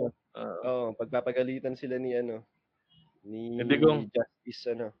everything. Pagpapagalitan sila ni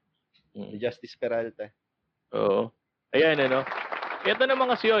Justice Peralta. Oo. Ayan Ito naman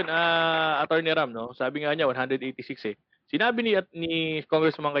kasi yun, Attorney Ram, no? Sabi nga niya 186 Sinabi ni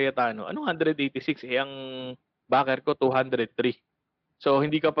Congressman Cayetano, anong 186 ang backer ko 203. So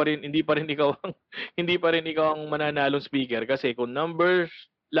hindi pa rin ikaw ang mananalong speaker kasi kung numbers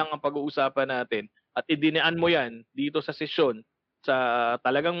lang ang pag-uusapan natin, at idinaan mo yan dito sa sesyon, sa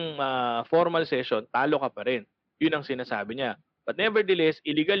talagang formal session, talo ka pa rin. Yun ang sinasabi niya. But nevertheless,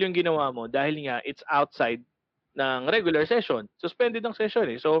 illegal yung ginawa mo dahil nga it's outside ng regular session. Suspended ang session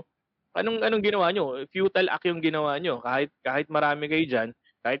eh. So, anong ginawa nyo? Futile act yung ginawa nyo. Kahit marami kayo dyan,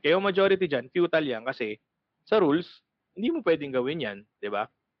 kahit kayo majority dyan, futile yan kasi sa rules, hindi mo pwedeng gawin yan. Di ba?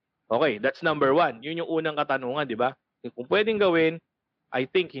 Okay, that's number one. Yun yung unang katanungan, di ba? Kung pwedeng gawin, I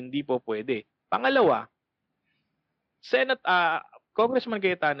think hindi po pwede. Pangalawa, Congressman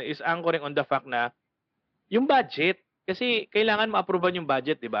Cayetano is anchoring on the fact na yung budget, kasi kailangan ma-approvean yung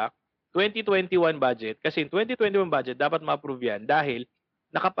budget, di ba? 2021 budget, kasi 2021 budget dapat ma-approve yan dahil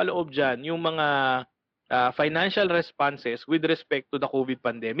nakapaloob dyan yung mga financial responses with respect to the COVID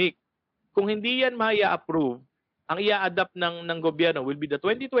pandemic. Kung hindi yan ma-approve, ang i-adapt ng gobyerno will be the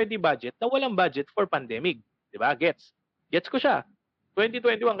 2020 budget na walang budget for pandemic. Di ba? Gets ko siya.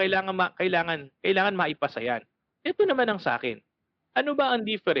 2021 kailangan maipasa yan. Ito naman ang sa akin. Ano ba ang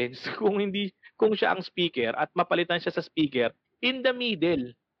difference kung siya ang speaker at mapalitan siya sa speaker in the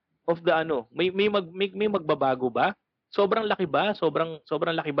middle of the may magbabago ba? Sobrang laki ba?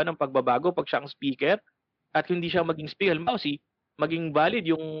 Sobrang laki ba ng pagbabago pag siya ang speaker at hindi siya maging speaker? Halimbawa maging valid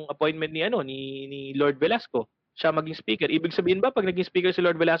yung appointment ni Lord Velasco. Siya maging speaker. Ibig sabihin ba pag naging speaker si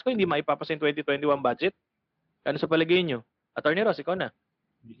Lord Velasco hindi maipapasa yung 2021 budget? Ano sa palagay niyo? Attorney Ross, ikaw na.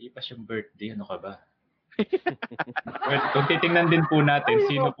 Hindi pa siyang birthday, ano ka ba? Well, kung titingnan din po natin,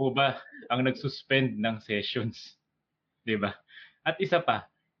 sino po ba ang nag-suspend ng sessions? 'Di ba? At isa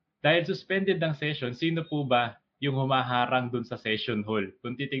pa, dahil suspended ng session, sino po ba yung humaharang dun sa session hall?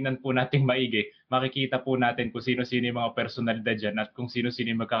 Kung titingnan po natin maigi, makikita po natin kung sino-sino yung mga personalidad dyan at kung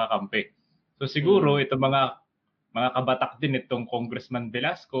sino-sino yung magkakakampi. So siguro, ito mga kabatak din itong Congressman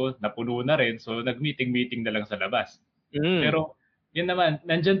Velasco, napuno na rin, so nag-meeting-meeting na lang sa labas. Pero yun naman,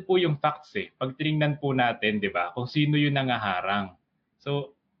 nandyan po yung facts eh. Pag tinignan po natin, di ba, kung sino yung nangaharang.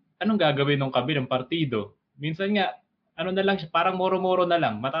 So, anong gagawin ng kabilang partido? Minsan nga, ano na lang siya, parang moro-moro na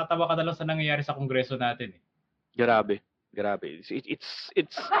lang. Matatawa ka na lang sa nangyayari sa kongreso natin eh. Grabe. It's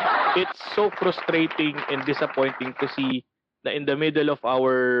so frustrating and disappointing to see na in the middle of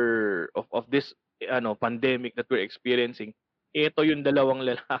of this pandemic that we're experiencing, ito yung dalawang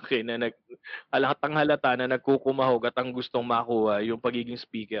lalaki na halatang halata na nagkukumahog at ang gustong makuha yung pagiging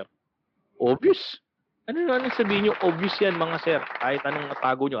speaker. Obvious. Ano sabihin nyo? Obvious yan mga sir. Kahit anong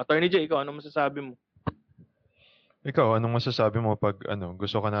natago nyo. Attorney J, ikaw, ano masasabi mo? Ikaw, anong masasabi mo pag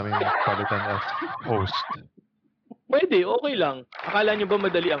gusto ka namin palitan as host? Pwede, okay lang. Akala nyo ba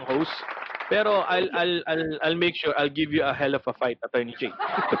madali ang host? Pero I'll make sure I'll give you a hell of a fight, Attorney J.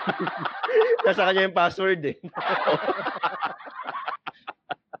 Nasa kanya yung password eh.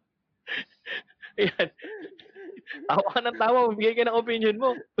 Ayan. Tawa ka ng tawa, magbigay ka ng opinion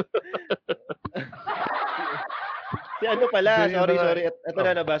mo. Si ano pala, sorry. Ito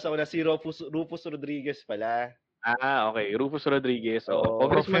na, nabasa ko na, si Rufus Rodriguez pala. Okay. Rufus Rodriguez.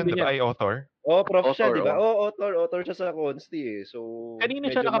 Congressman din yan. Author? Prof siya, di ba? Author siya sa Consti eh. So, kanina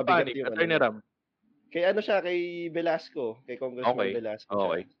siya nakapanik, Attorney Ram? Kay Velasco, kay Congressman Velasco.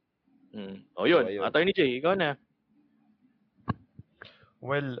 Okay. Yun. Attorney J, ikaw na.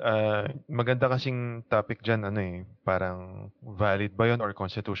 Well, maganda kasing topic dyan, parang valid ba yun or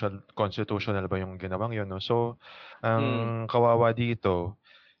constitutional ba yung ginawang yun, no? So, ang kawawa dito,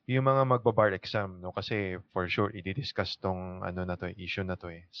 yung mga magbabar exam, no? Kasi for sure, i-discuss tong issue na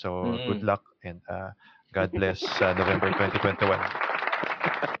to eh. So, good luck and God bless November 2021.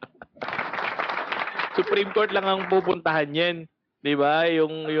 Supreme Court lang ang pupuntahan yan. Di ba?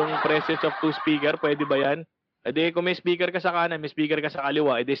 Yung presence of two speaker, pwede ba yan? Edi kung may speaker ka sa kanan, may speaker ka sa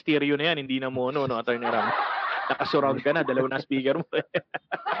kaliwa, edi stereo na yan, hindi na mono, no, Attorney Ram? Nakasurround ka na, dalawa na speaker mo.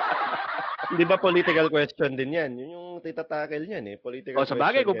 Hindi ba political question din yan? Yun yung titatakil niyan eh. Political sa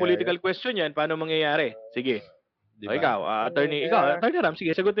bagay, kung political question yan, paano mangyayari? Sige. Diba? Ikaw, Attorney Ram,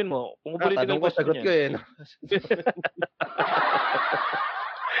 sige, sagutin mo. Kung political question sagot yan. ko eh. No?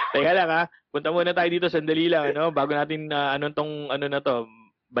 Teka lang punta muna tayo dito, sandali lang, bago natin,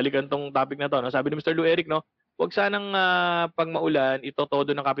 balikan tong topic na to. No? Sabi ni Mr. Lou Eric, no? Huwag sanang pag maulan, ito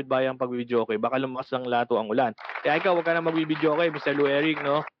todo ng kapitbayang pagbibidyoke. Baka lumakas ng lato ang ulan. Kaya ikaw, huwag ka na magbibidyoke, Mr. Lou Eric,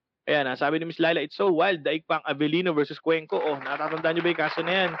 no? Ayan, sabi ni Miss Laila, it's so wild, daig pang Avelino versus Cuenco. Natatandaan nyo ba yung kaso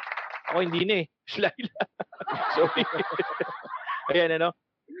na yan? Ako hindi na eh. Miss Laila. Sorry. Ayan,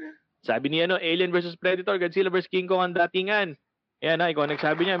 sabi ni Alien versus Predator, Godzilla versus King Kong ang datingan. Ayan, ikaw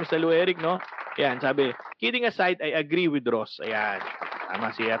nagsabi niya, Mr. Lou Eric, no? Ayan, sabi, kidding aside, I agree with Ross. Ayan.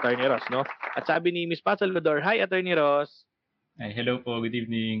 Tama si Attorney Ross, no? At sabi ni Miss Pat Salvador, hi, Attorney Ross. Ay, hello po, good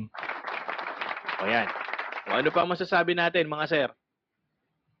evening. Ayan. Ano pa masasabi natin, mga sir?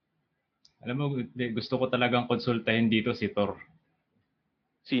 Alam mo, gusto ko talagang konsultahin dito si Thor.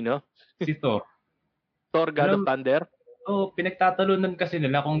 Sino? Si Thor. Thor, God of Thunder? Pinagtatalunan kasi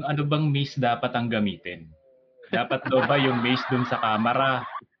nila kung ano bang mace dapat ang gamitin. Dapat daw ba yung mace doon sa camera?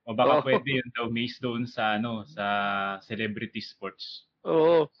 O baka pwede yun daw mace doon sa sa celebrity sports.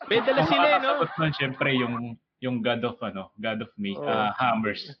 Oo. May dala sila, no? Ang nun, syempre, yung God of mace,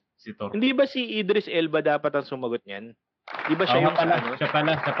 hammers, si Thor. Hindi ba si Idris Elba dapat ang sumagot niyan? Di ba siya yung pala, sa ano? Siya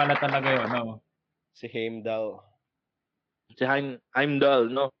pala talaga yun, no? Si Heimdall. Si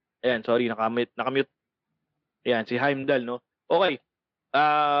Heimdall, no? Ayan, sorry, nakamute. Ayan, si Heimdall, no? Okay.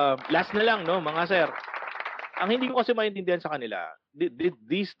 Last na lang, no, mga sir. Ang hindi ko kasi maintindihan sa kanila,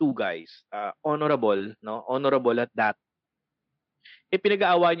 these two guys, honorable, no? Honorable at that.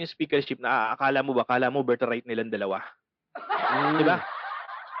 Pinag-aawayan yung speakership na akala mo birthright nilang dalawa. Di ba?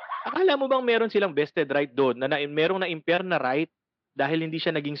 Akala mo bang meron silang vested right doon na merong na-impair na right dahil hindi siya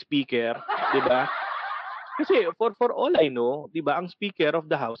naging speaker, 'di ba? Kasi for all I know, 'di ba, ang speaker of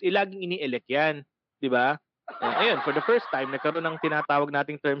the house laging ini-elect 'yan, 'di ba? Ayun, for the first time nagkaroon ng tinatawag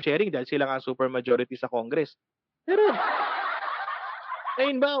nating term sharing dahil sila nga super majority sa Congress. Pero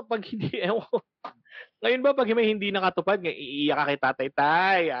ngayon ba pag hindi ngayon ba pag may hindi nakatupad, iiyak ka kay Tatay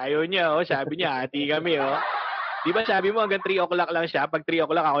Tay, ayaw niya, sabi niya, hati kami, Di ba sabi mo hanggang 3 o'clock lang siya, pag 3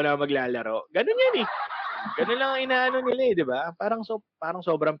 o'clock ako na maglalaro. Ganun yan eh. Ganun lang ang inaano nila di ba? Parang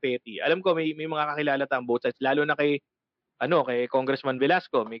sobrang petty. Alam ko may mga kakilala tayong both sides, lalo na kay Congressman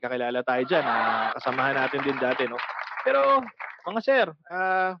Velasco, may kakilala tayo diyan na kasamahan natin din dati, no. Pero mga sir,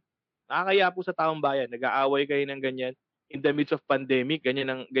 nakakaya po sa taong bayan, nag-aaway kayo ng ganyan in the midst of pandemic,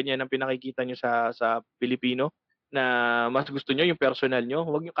 ganyan ang pinakikita niyo sa Pilipino na mas gusto niyo yung personal niyo.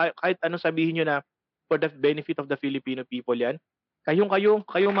 Huwag niyo kahit ano sabihin niyo na for the benefit of the Filipino people yan. Kayo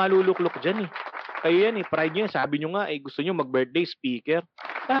maluluklok dyan eh. Kayo yan eh, pride nyo yan. Sabi nyo nga gusto nyo mag-birthday speaker.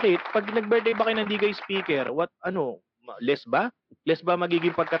 Bakit? Pag nag-birthday ba kayo ng di kayo speaker, less ba? Less ba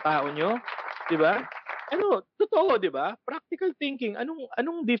magiging pagkatao nyo? Diba? Totoo, diba? Practical thinking.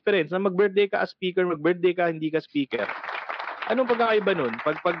 Anong difference na mag-birthday ka as speaker, mag-birthday ka hindi ka speaker? Anong pagkakaiba nun?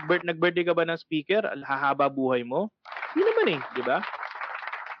 Pag nag-birthday ka ba ng speaker, hahaba buhay mo? Hindi naman eh, diba?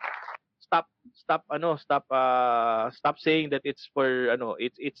 Stop saying that it's for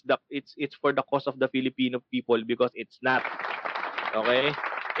it's for the cause of the Filipino people because it's not. Okay?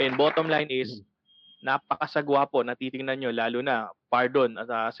 And bottom line is napakasagwapo na titingnan nyo, lalo na pardon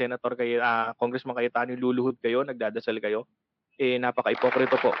Senator kayo, Congressman Cayetano, luluhod kayo, nagdadasal kayo.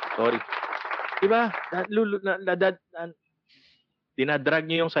 Napaka-ipokrito po. Sorry. Diba? Dinadrag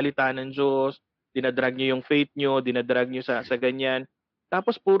nyo yung salita ng Diyos, dinadrag nyo yung faith nyo, dinadrag nyo sa ganyan.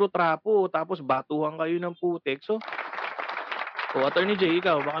 Tapos puro trapo, tapos batuhan kayo ng putek. So, Attorney Jay,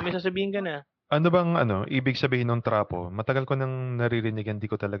 ikaw, baka may sasabihin ka na. Ano bang ibig sabihin ng trapo? Matagal ko nang naririnig, hindi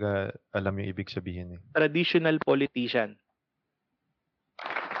ko talaga alam yung ibig sabihin eh. Traditional politician.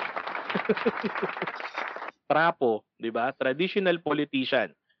 Trapo, 'di ba? Traditional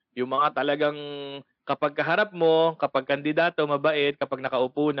politician. Yung mga talagang kapag kaharap mo, kapag kandidato mabait, kapag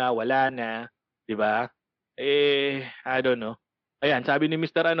nakaupo na, wala na, 'di ba? I don't know. Ayan, sabi ni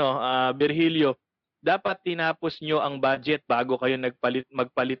Mr. Virgilio, dapat tinapos nyo ang budget bago kayo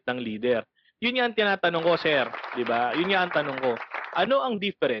magpalit ng leader. Yun nga ang tinatanong ko, sir, 'di ba? Yun nga ang tanong ko. Ano ang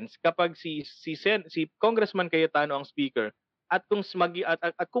difference kapag si Congressman Cayetano ang speaker at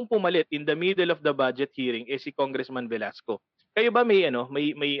kung pumalit in the middle of the budget hearing si Congressman Velasco? Kayo ba may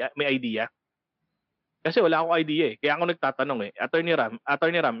idea? Kasi wala akong idea eh. Kaya ako nagtatanong eh. Attorney Ram,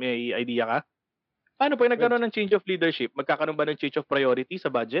 may idea ka? Paano pag nagkaroon ng change of leadership? Magkakaroon ba ng change of priority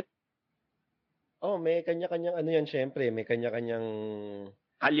sa budget? May kanya-kanyang yan syempre, may kanya-kanyang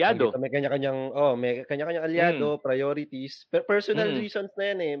aliado. May kanya-kanyang aliado, priorities. Personal reasons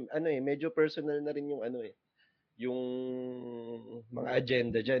na yan eh. Medyo personal na rin yung yung mga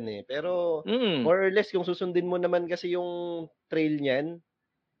agenda diyan eh. Pero more or less kung susundin mo naman kasi yung trail niyan,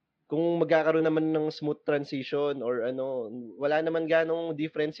 kung magkakaroon naman ng smooth transition or wala naman ganong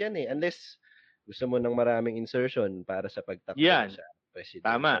difference yan eh. Unless gusto mo ng maraming insertion para sa pagtakbo sa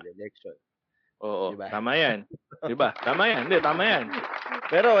presidential election. Oo, diba? Tama yan. Diba? Tama yan. Hindi, tama yan.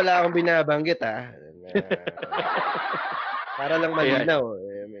 Pero wala akong binabanggit para lang malinaw.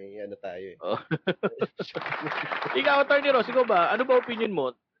 May tayo eh. Ikaw, Attorney Ross, ikaw ba? Ano ba opinion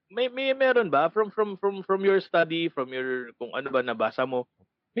mo? May meron ba from your study, from your kung ano ba nabasa mo?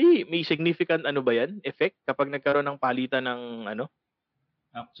 May significant ba yan? Effect kapag nagkaroon ng palitan ng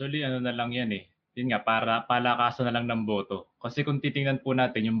Actually, na lang yan eh. Yun nga, para palakasan na lang ng boto. Kasi kung titingnan po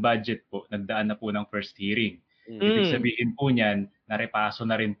natin yung budget po, nagdaan na po ng first hearing. Ibig sabihin po niyan, narepaso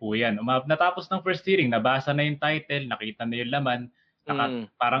na rin po yan. Natapos ng first hearing, nabasa na yung title, nakita na yung laman.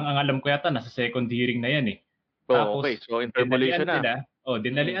 Parang ang alam ko yata nasa second hearing na yan eh. Oh, Tapos, okay. So, interpolation na.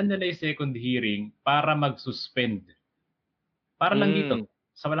 dinalian nila yung second hearing para mag-suspend. Para lang dito,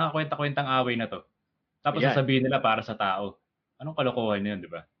 sa walang kwenta-kwentang away na to. Tapos Ayan. sasabihin nila para sa tao. Anong kalokohan na yun, di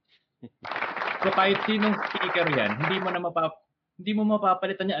ba? So kahit sinong speaker yan, hindi mo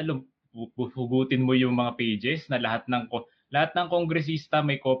mapapalitan niya. Alam, hugutin mo yung mga pages na lahat ng kongresista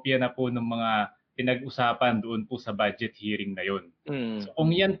may kopya na po ng mga pinag-usapan doon po sa budget hearing na yun. So kung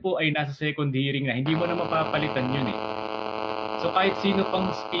yan po ay nasa second hearing na, hindi mo na mapapalitan yun eh. So kahit sino pang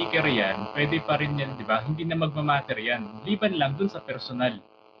speaker yan, pwede pa rin yan, di ba? Hindi na magmamatter yan. Liban lang dun sa personal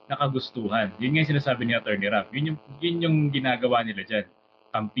na kagustuhan. Yun nga yung sinasabi ni Atty. Ram. Yun yung ginagawa nila dyan.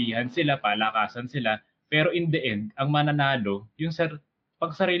 Kampihan sila, palakasan sila. Pero in the end, ang mananalo, yung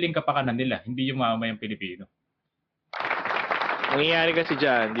pagsariling kapakanan nila, hindi yung mamamayang Pilipino. Mangyayari kasi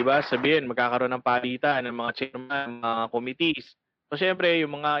dyan, di ba? Sabihin, magkakaroon ng palitan ng mga chairman, mga committees. So, syempre,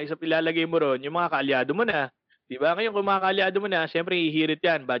 yung mga isa ilalagay mo ron, yung mga kaalyado mo na. Di ba? Ngayon, kung mga kaalyado mo na, syempre, hihirit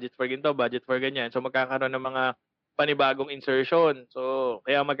yan. Budget for ganito, budget for ganyan. So, magkakaroon ng mga panibagong insertion. So,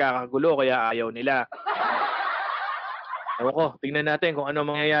 kaya magkakagulo, kaya ayaw nila. Ewan ko, tingnan natin kung ano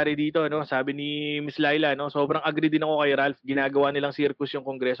mangyayari dito, no? Sabi ni Miss Laila, no? Sobrang agree din ako kay Ralph. Ginagawa nilang circus yung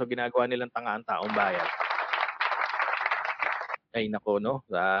Kongreso, ginagawa nilang tanga ang taong bayan. Ay nako, no?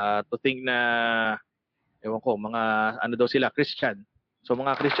 To think na, ewan ko, mga ano daw sila, Christian. So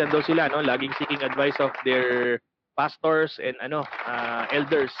mga Christian daw sila, no? Laging seeking advice of their pastors and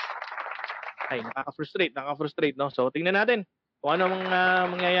elders. Ay, nakaka-frustrate, no? So tingnan natin kung ano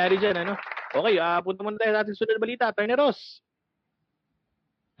mangyayari diyan, ano? Okay, punta muna tayo sa ating sunod na balita, Atty. Ross.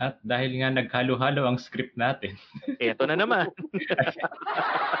 At dahil nga naghalo-halo ang script natin. Eto na naman.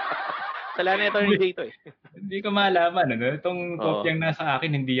 Sala na Atty. Dito eh. Hindi ko malaman. Ano? Itong kopyang nasa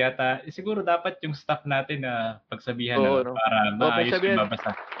akin, hindi yata. Siguro dapat yung staff natin na pagsabihan no? Para maayos yung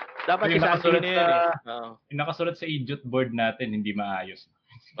mabasa. Dapat isasabihin na yan eh. Yung nakasulat sa idiot board natin, hindi maayos.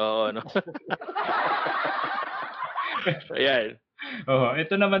 Oo, no? Ayan.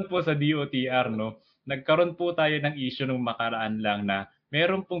 Ito naman po sa DOTR, no? Nagkaroon po tayo ng issue nung makaraan lang na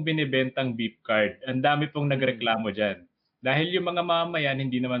meron pong binibentang beep card. Ang dami pong nagreklamo dyan. Dahil yung mga mamamayan,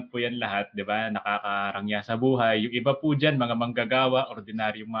 hindi naman po yan lahat, di ba? Nakakarangya sa buhay. Yung iba po dyan, mga manggagawa,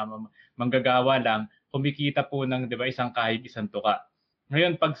 ordinaryong manggagawa lang, kumikita po ng, di ba, isang kahig, isang tuka.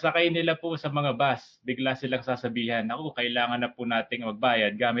 Ngayon, pagsakay nila po sa mga bus, bigla silang sasabihan, ako, kailangan na po nating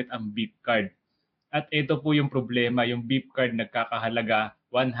magbayad gamit ang beep card. At ito po yung problema, yung beep card nagkakahalaga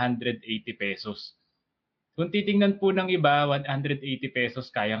 180 pesos. Kung titingnan po ng iba, 180 pesos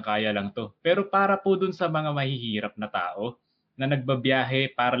kayang-kaya lang to. Pero para po dun sa mga mahihirap na tao na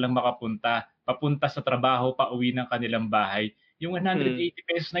nagbabiyahe para lang papunta sa trabaho, pauwi ng kanilang bahay, yung 180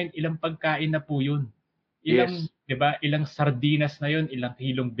 pesos na yun, ilang pagkain na po yun. Ilang, di ba, ilang sardinas na yun, ilang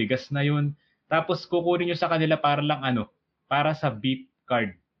kilong bigas na yun. Tapos kukunin nyo sa kanila para lang para sa beep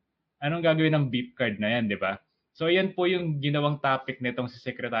card. Anong gagawin ng beep card na yan, di ba? So, yan po yung ginawang topic nitong si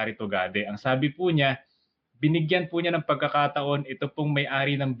Secretary Tugade. Ang sabi po niya, binigyan po niya ng pagkakataon, ito pong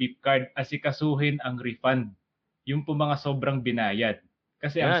may-ari ng beep card, asikasuhin ang refund. Yung po mga sobrang binayad.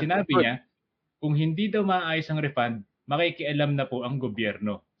 Kasi ang sinabi niya, kung hindi daw maayos ang refund, makikialam na po ang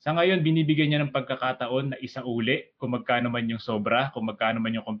gobyerno. Sa ngayon, binibigyan niya ng pagkakataon na isauli kung magkano man yung sobra, kung magkano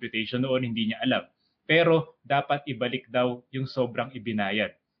man yung computation noon, hindi niya alam. Pero dapat ibalik daw yung sobrang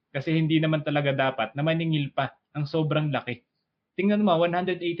ibinayad. Kasi hindi naman talaga dapat na maningil pa ang sobrang laki. Tingnan mo,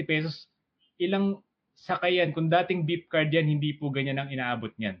 180 pesos, ilang sakayan. Kung dating beep card yan, hindi po ganyan ang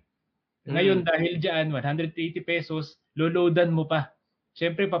inaabot niyan. Ngayon, dahil dyan, 180 pesos, loloadan mo pa.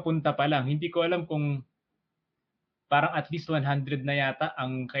 Siyempre, papunta pa lang. Hindi ko alam kung parang at least 100 na yata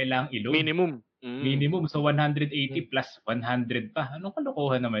ang kailangang i-load. Minimum. So, 180 plus 100 pa. Anong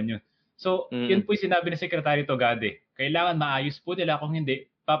kalokohan naman yun? So, yun po yung sinabi ni Secretary Tugade. Kailangan maayos po nila. Kung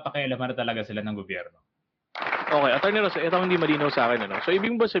hindi, papakialaman na talaga sila ng gobyerno. Okay, Atty. Ross, ito hindi malinaw sa akin. Ano? So,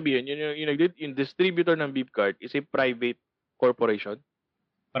 ibig ba sabihin, yung distributor ng beep card is a private corporation?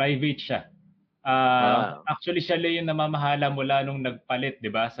 Private siya. Actually, siya lang yung namamahala mula nung nagpalit, di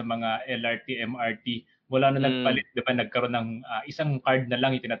ba, sa mga LRT, MRT. Mula nung nagpalit, di ba, nagkaroon ng isang card na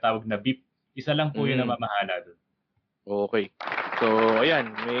lang yung tinatawag na beep. Isa lang po yung namamahala doon. Okay. So, ayan,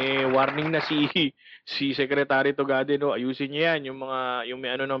 may warning na si Secretary Tugade, no? Ayusin niya yan, yung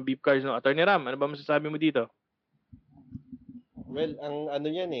may ano ng beep cards, no? Atty. Ram, ano ba masasabi mo dito? Well, ang ano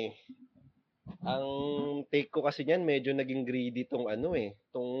yan eh. Ang take ko kasi niyan, medyo naging greedy tong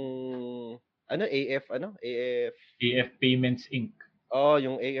AF AF Payments Inc.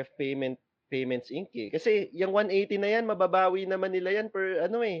 Yung AF Payments Inc. Kasi yung 180 na yan, mababawi naman nila yan per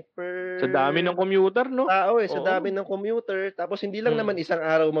Sa dami ng per commuter, no? tao sa Oo. dami ng commuter. Tapos hindi lang naman Mm. isang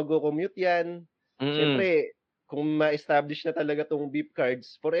araw magco-commute yan. Mm. Siyempre, kung ma-establish na talaga tong beep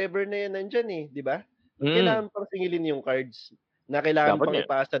cards, forever na yan nandyan, di ba? Ba't Mm. kailangan pang singilin yung cards na kailangan Dapat pang nga.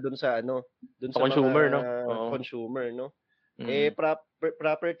 ipasa dun sa dun Sa sa mga consumer, no? Oo. consumer, no? Mm.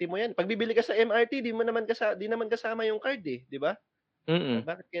 Property mo yan. Pag bibili ka sa MRT, di naman kasama yung card, di ba? Mm.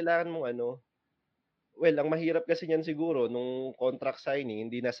 Bakit kailangan mong Well, ang mahirap kasi niyan siguro nung contract signing,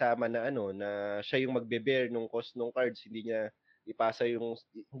 hindi nasama na na siya yung magbe-bear nung cost nung cards, hindi niya ipasa yung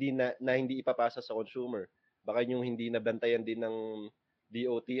hindi ipapasa sa consumer. Baka yung hindi nabantayan din ng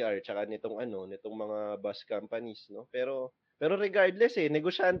DOTR tsaka nitong mga bus companies, no? Pero regardless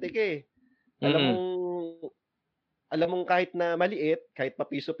negosyante ka Alam Mm. mong alam mong kahit na maliit, kahit pa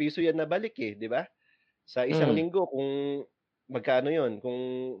piso-piso yan na balik di ba? Sa isang Mm. linggo kung magkano yon, kung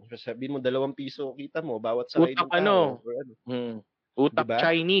sabihin mo 2 piso kita mo bawat sakay Utak ng tao or Mm. 'di Utak ba?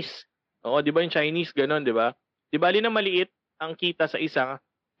 Chinese. Oo, 'di ba yung Chinese gano'n, 'di ba? 'Di bale na maliit ang kita sa isa,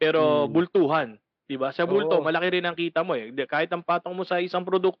 pero bultuhan, 'di ba? Sa bulto Oo. malaki rin ang kita mo kahit ang patong mo sa isang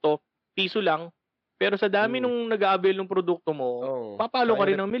produkto, piso lang, pero sa dami Mm. nung nag-a-avail ng produkto mo, Oo. papalo Tsaka ka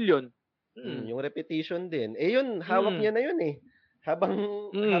rin ng milyon. yung repetition din. Yun hawak niya na yun Habang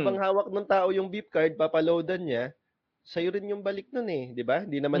Mm. hawak ng tao yung beep card, papaloadan niya, sa'yo rin yung balik nun 'di ba?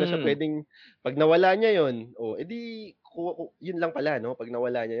 Hindi naman na siya Mm. puwedeng 'pag nawala niya yun, edi yun lang pala 'pag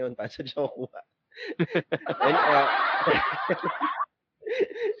nawala niya yun, paano siya kukuha? And,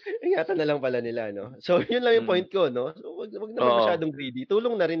 ingatan na lang pala nila, So, yun lang yung Mm. point ko, So, wag naman Oo. masyadong greedy.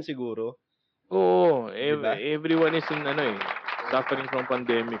 Tulong na rin siguro, Oo, 'di ba? everyone is suffering from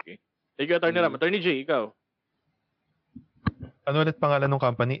pandemic Ikaw, Attorney Ram. Attorney J, ikaw? Ano ulit pangalan ng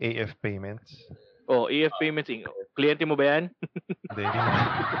company? AF Payments? AF Payments Inc. Kliyente mo ba yan? Hindi naman.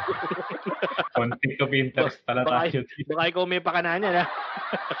 Conflict of interest pala tayo. Baka ikaw may pakanahan yan, ha?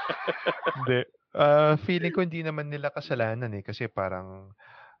 Hindi. Feeling ko hindi naman nila kasalanan kasi parang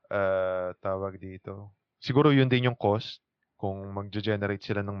tawag dito. Siguro yun din yung cost kung magge-generate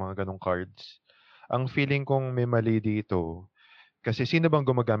sila ng mga ganong cards. Ang feeling kong may mali dito kasi sino bang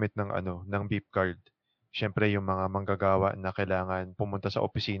gumagamit ng beep card? Siyempre yung mga manggagawa na kailangan pumunta sa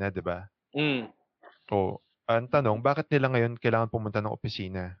opisina, 'di ba? Mm. Ang tanong, bakit nila ngayon kailangan pumunta ng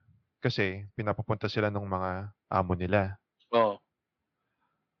opisina? Kasi pinapapunta sila ng mga amo nila. Oo.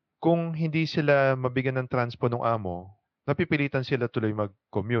 Kung hindi sila mabigyan ng transpo ng amo, napipilitan sila tuloy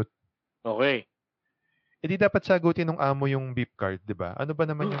mag-commute. Okay. Di dapat sagutin ng amo yung beep card, 'di ba? Ano ba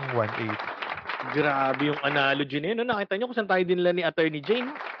naman yung 180? Grabe yung analogy na yun, Nakita niyo kung saan tayo dinala ni Attorney Jane?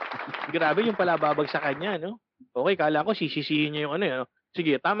 Grabe yung palababag sa kanya, Okay, kala ko sisisihin niya yung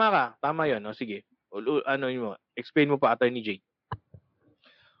Sige, tama ka. Tama yun, Sige. Explain mo pa, Attorney Jane.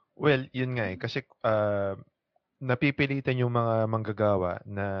 Well, yun nga kasi napipilitan yung mga manggagawa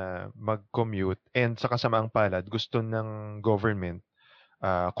na mag-commute and sa kasamaang palad gusto ng government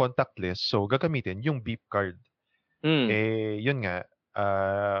contactless, so gagamitin yung beep card. Yun nga,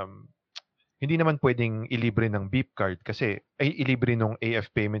 hindi naman pwedeng ilibre ng beep card kasi ilibre ng AF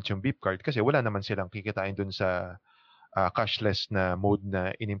Payments yung beep card kasi wala naman silang kikitain dun sa cashless na mode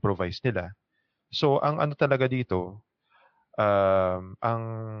na in-improvise nila. So ang talaga dito, ang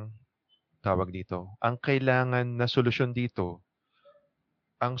tawag dito, ang kailangan na solusyon dito,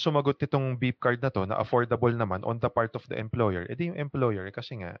 ang sumagot nitong beep card na to na affordable naman on the part of the employer, edi yung employer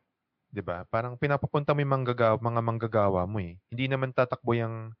kasi nga, 'di ba? Parang pinapapunta mo yung mga manggagawa mo Hindi naman tatakbo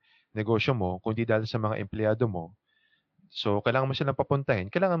yung negosyo mo kundi dahil sa mga empleyado mo. So kailangan mo silang papuntahin,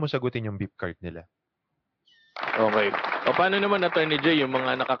 kailangan mo sagutin yung beep card nila. Okay. Paano naman, Attorney J, yung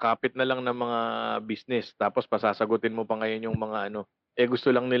mga nakakapit na lang ng mga business tapos pasasagutin mo pa ngayon yung mga gusto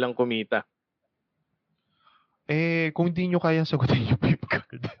lang nilang kumita? Kung hindi nyo kayang sagutin yung beep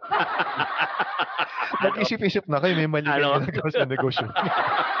card, mag-isip-isip na kayo, may mali kayo ginagawa sa negosyo.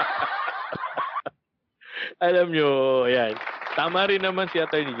 Alam nyo, yan. Tama rin naman si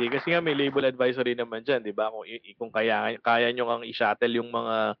Attorney J kasi nga may label advisory naman dyan, di ba? Kung kaya nyo kang i-shuttle yung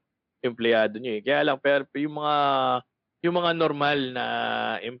mga empleyado nyo Kaya lang, pero yung mga normal na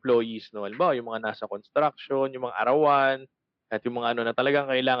employees, halimbawa, yung mga nasa construction, yung mga arawan, at yung mga na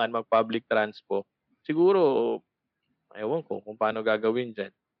talagang kailangan mag-public transpo, siguro, ewan ko kung paano gagawin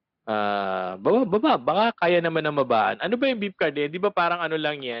dyan. Baka kaya naman na mabaan. Ano ba yung beep card? Di ba parang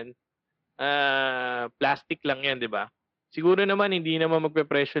lang yan? Plastic lang yan, di ba? Siguro naman, hindi naman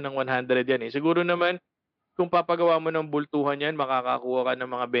magpe-presyo ng 100 yan Siguro naman, kung papagawa mo ng bultuhan yan, makakakuha ka ng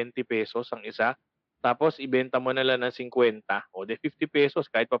mga 20 pesos ang isa. Tapos, ibenta mo na lang ng 50. O, 50 pesos,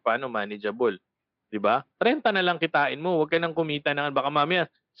 kahit pa paano, manageable. Diba? 30 na lang kitain mo. Huwag ka nang kumita na. Baka mamaya,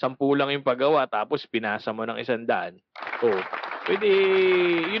 10 lang yung paggawa tapos pinasa mo ng 100. Oh, pwede,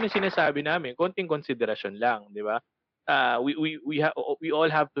 yun ang sinasabi namin, konting konsiderasyon lang, 'di ba? We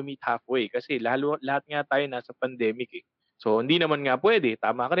all have to meet halfway kasi lahat nga tayo nasa pandemic eh. So hindi naman nga pwede,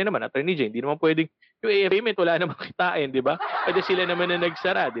 tama ka rin naman, Attorney Jay, hindi naman pwedeng yung AFM wala namang kitain, 'di ba? Pwede sila naman na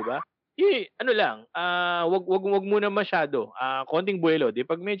nagsara, 'di ba? Ano lang, wag muna masyado, konting buwelo, 'di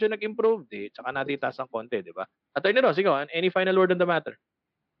pag medyo nag-improve, 'di tsaka natin itaas ng konti, 'di ba? Attorney Ross, ikaw, any final word on the matter?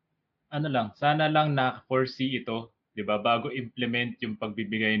 Ano lang, sana lang na-foresee ito, 'di ba? Bago implement yung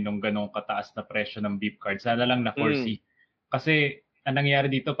pagbibigay ng ganong kataas na presyo ng beep card. Sana lang na-foresee. Kasi ang nangyayari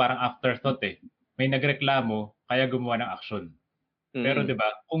dito parang afterthought eh. May nagreklamo kaya gumawa ng aksyon. Pero 'di ba,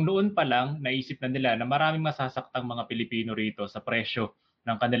 kung noon pa lang naisip na nila na maraming masasaktang mga Pilipino rito sa presyo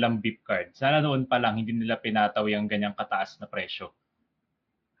ng kanilang beep card. Sana noon pa lang hindi nila pinataw yung ganyang kataas na presyo.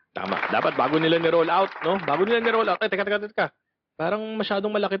 Tama. Dapat bago nila ni-roll out, no? Bago nila ni-roll out, teka. Parang masyadong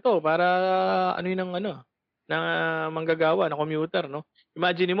malaki to para ano yun ng ano, ng manggagawa, na commuter, no?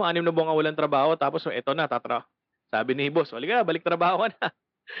 Imagine mo, 6 na buwan ka walang trabaho, tapos eto na, sabi ni boss, "Halika, balik trabaho ka na."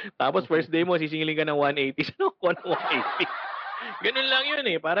 Tapos first day mo, sisingilin ka ng 180. Saan kuha ng 180? Ganun lang yun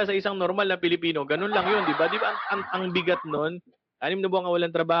eh. Para sa isang normal na Pilipino, ganun lang yun, di ba? Di ba ang bigat nun? 6 na buwan ka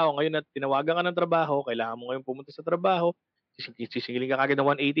walang trabaho, ngayon na tinawagan ka ng trabaho, kailangan mo ngayon pumunta sa trabaho, sisingilin ka kagad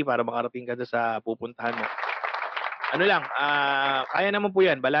ng 180 para makarating ka sa pupuntahan mo. Ano lang, kaya naman po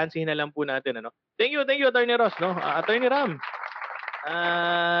 'yan, balansehin na lang po natin, ano. Thank you, Attorney Ross, no. Attorney Ram,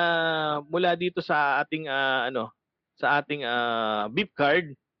 mula dito sa ating beep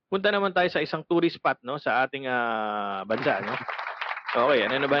card, punta naman tayo sa isang tourist spot, no, sa ating bansa, no. Okay,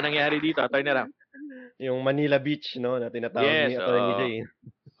 ano na ba nangyari dito, Attorney Ram? Yung Manila Beach, no, na tinatawag ni Attorney Jay.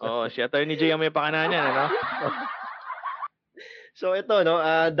 Oo, si Attorney Jay ang may pakana niyan, ano. So ito, no,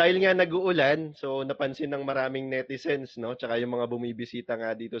 dahil nga nag-uulan, so napansin ng maraming netizens, no, tsaka yung mga bumibisita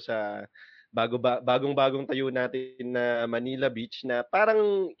nga dito sa bagong-bagong tayo natin na Manila Beach, na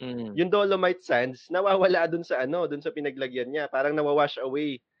parang yung Dolomite Sands nawawala dun sa dun sa pinaglagyan niya, parang nawawash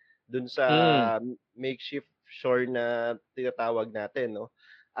away dun sa makeshift shore na tinatawag natin, no.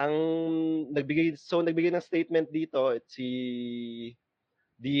 Ang nagbigay ng statement dito si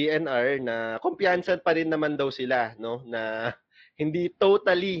DENR na kumpiyansa pa rin naman daw sila, no, na hindi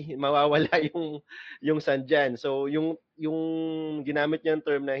totally mawawala yung sand dyan. So yung ginamit niyang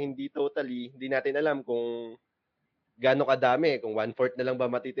term na hindi totally, hindi natin alam kung gaano kadami, kung 1/4 na lang ba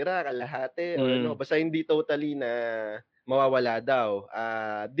matitira, kalahati, or ano, basta hindi totally na mawawala daw.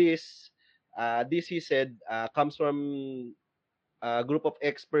 This he said comes from a group of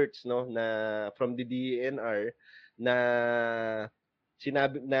experts, no, na from the DENR, na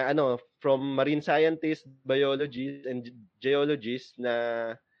sinabi na from marine scientists, biologists, and geologists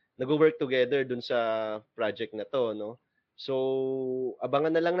na nag-work together dun sa project na to, no. So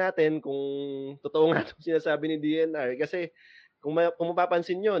abangan na lang natin kung totoo nga itong sinasabi ni DENR, kasi kung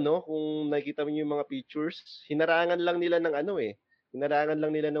mapapansin nyo, no, kung nakikita mo yung mga pictures, hinarangan lang nila ng hinarangan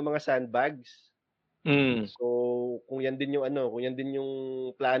lang nila ng mga sandbags. So kung yan din yung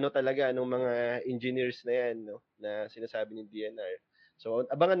plano talaga ng mga engineers na yan, no, na sinasabi ni DENR. So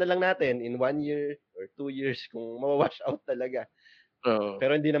abangan na lang natin in 1 year or 2 years kung mawawash out talaga.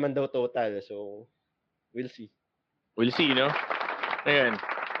 Pero hindi naman daw total, so we'll see. We'll see, no? Ayan.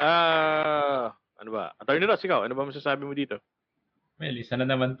 Ano ba? Attorney Ross, ikaw, ano ba masasabi mo dito? Well, isa na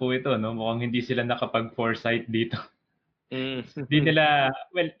naman po ito, no? Mukhang hindi sila nakapag-foresight dito. Hindi nila,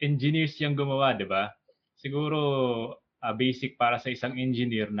 engineers yung gumawa, di ba? Siguro, basic para sa isang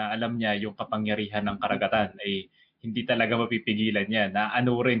engineer na alam niya yung kapangyarihan ng karagatan ay hindi talaga mapipigilan niya na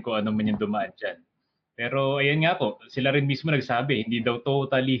rin kung ano man yung dumaan dyan. Pero ayan nga po, sila rin mismo nagsabi, hindi daw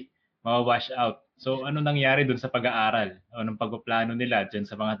totally mawawash out. So ano nangyari dun sa pag-aaral? Anong pagpaplano nila dyan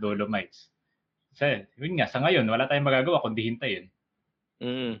sa mga Dolomites? Kasi yun nga, sa ngayon, wala tayong magagawa kundi hintayin.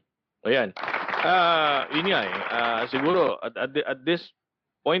 Ayan. Yun nga siguro, at this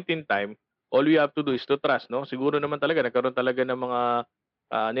point in time, all we have to do is to trust, no? Siguro naman talaga, nagkaroon talaga ng mga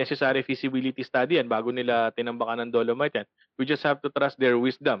necessary feasibility study yan bago nila tinambakan ng Dolomite yan. We just have to trust their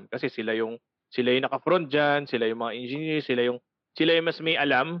wisdom kasi sila yung naka-front dyan, sila yung mga engineers, sila yung mas may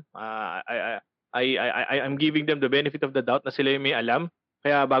alam. I'm giving them the benefit of the doubt na sila yung may alam.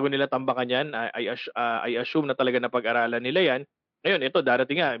 Kaya bago nila tambakan yan, I assume na talaga na pag-aralan nila yan. Ngayon, ito,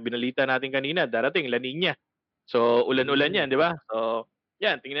 darating nga, binalita natin kanina, darating, La Nina. So, ulan-ulan yan, di ba? So,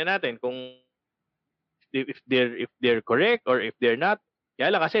 yan, tingnan natin kung if they're correct or if they're not.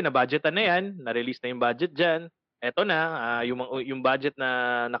 Kaya lang kasi na-budgetan na yan, na-release na yung budget dyan. Eto na, yung budget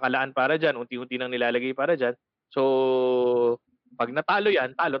na nakalaan para dyan, unti-unti nang nilalagay para dyan. So, pag natalo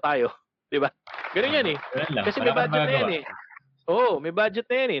yan, talo tayo. Diba? Ganun yan eh. Kasi may budget na yan eh. Oo, may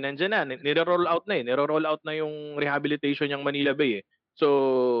budget na yan, eh, nandiyan na, niro-roll out na, eh, niro-roll out na yung rehabilitation niyang Manila Bay, eh.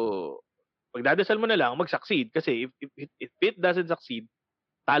 So, pagdadasal mo na lang mag-succeed kasi if it doesn't succeed,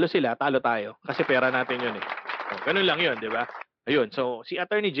 talo sila, talo tayo kasi pera natin yun, eh. Oh, ganun lang yun, 'di ba? Ayun, so si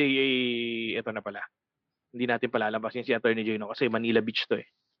Attorney Jay, eh, eto na pala. Hindi natin palalampasin si Attorney Jay 'no, kasi Manila Beach 'to, eh.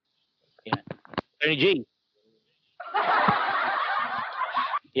 Yan. Attorney Jay.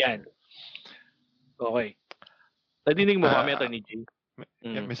 Yan. Okay. Nadinig mo kami, Ah, Attorney Jay?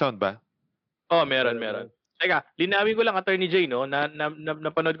 may sound ba? Oh, meron. Teka, linawin ko lang, Attorney Jay, no,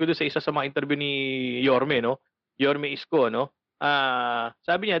 napanood ko doon sa isa sa mga interview ni Yorme, no? Yorme Isko, no?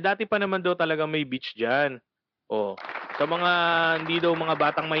 Sabi niya, dati pa naman daw talagang may beach diyan. Oh, sa mga hindi daw mga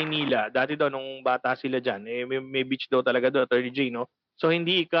batang Maynila, dati daw nung bata sila diyan, eh may beach daw talaga doon, Attorney Jay, no? So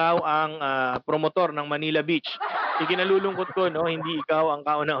hindi ikaw ang promotor ng Manila Beach. Ikinalulungkot ko, no, hindi ikaw ang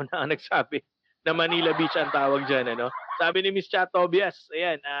kauna-unahang nagsabi na Manila Beach ang tawag diyan, ano? Sabi ni Miss Cha Tobias,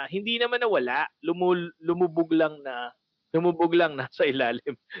 ayan, hindi naman nawala, lumubog lang na sa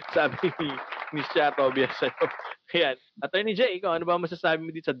ilalim. Sabi ni Miss Cha Tobias, ano. Ayan. Attorney Jay, ikaw, ano ba masasabi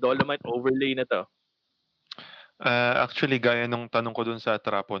mo dito sa Dolomite overlay na to? Actually, gaya nung tanong ko dun sa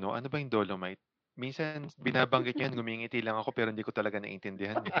Trapo, no, ano ba yung Dolomite? Minsan binabanggit niya, ngumingiti lang ako pero hindi ko talaga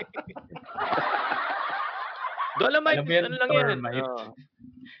naiintindihan. Dolomite Alam mo is yan, ano lang yan. Termite.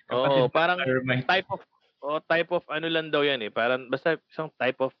 Oo, parang Termite. type of ano lang daw yan, eh. Parang basta isang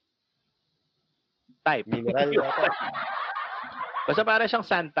type. Mineral yata. Basta para siyang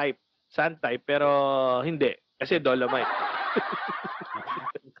sand type. Sand type pero hindi kasi Dolomite.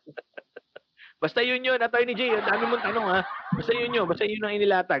 Basta yun, Attorney Jay. Ang dami mong tanong, ha. Basta yun ang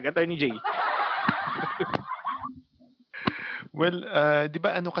inilatag, Attorney Jay. Well, 'di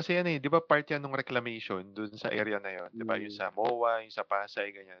ba ano kasi yan, eh, 'di ba part yan nung reclamation dun sa area na yon, 'di ba? Yung sa MOA, yung sa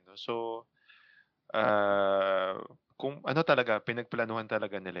Pasay, ganyan, no? So, kung ano talaga, pinagplanuhan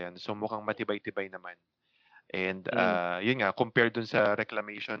talaga nila yan. So, mukhang matibay-tibay naman. And, yun nga, compared dun sa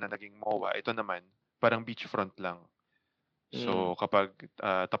reclamation na naging MOA, ito naman, parang beachfront lang. So, kapag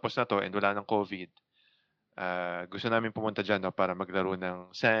tapos na to and wala ng COVID, gusto namin pumunta dyan, no, para maglaro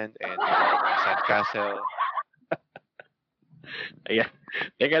ng sand and sand castle. Ayan.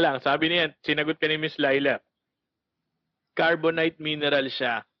 Teka lang, sabi niya, sinagot ka ni Miss Laila. Carbonite mineral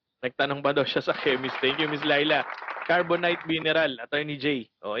siya. Nagtanong pa daw siya sa chemist. Thank you, Miss Laila. Carbonite mineral, Attorney Jay.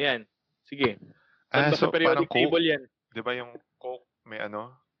 O, ayan. Sige. Saan ba So sa periodic parang Coke, table yan? 'di ba yung Coke may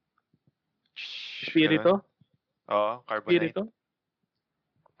ano? Spirito? Ganun. Oo, carbonite. Spirito?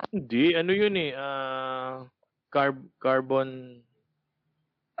 Hindi. Ano yun, eh? Carbon...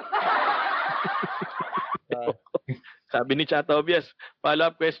 Sabi ni Chatobias,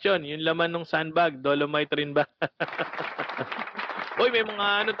 follow-up question, yung laman ng sandbag, Dolomite rin ba? Uy, may mga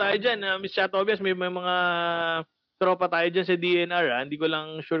ano tayo dyan, Miss Chatobias, may mga tropa tayo dyan sa DNR. Hindi ko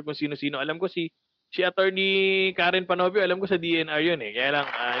lang sure kung sino-sino. Alam ko si Attorney Karen Panovio, alam ko sa DNR yun, eh. Kaya lang,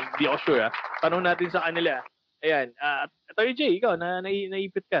 hindi ako sure. Tanong natin sa kanila. Ayan, Attorney Jay, ikaw,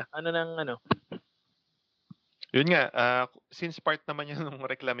 naipit ka. Ano nang ano? Yun nga, since part naman yun ng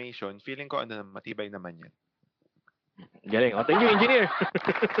reclamation, feeling ko ano, matibay naman yan. Galing. Oh, thank you, Engineer.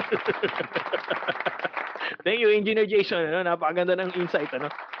 Thank you, Engineer Jason. Ano, napakaganda ng insight.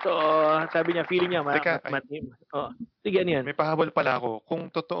 Ano? So, sabi niya, feeling niya, Teka, sige, ano yan? may pahabol pala ako. Kung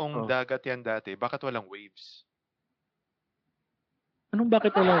totoong dagat yan dati, bakit walang waves? Anong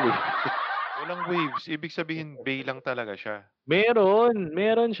bakit walang waves? Walang waves. Ibig sabihin, bay lang talaga siya. Meron siya.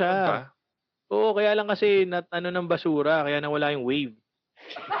 Meron ba? Oo, kaya lang kasi ng basura, kaya nawala yung wave.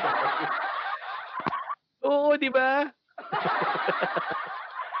 Oo, di ba?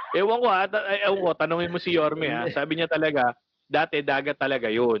 Ewan ko, tanungin mo si Yorme, ha. Sabi niya talaga, dati dagat talaga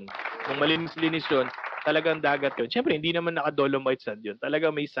yun. Nung malinis-linis yun, talagang dagat yun. Siyempre, hindi naman naka-dolomite sand yun.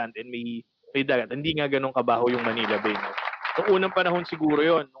 Talaga may sand and may dagat. Hindi nga ganun kabaho yung Manila Bay, no? Nung unang panahon siguro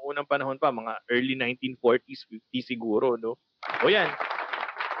yun. Nung unang panahon pa, mga early 1940s, 50s siguro, no? O yan.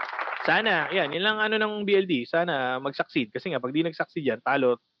 Sana, yan lang ano ng BLD. Sana mag-succeed. Kasi nga, pag di nag-succeed yan,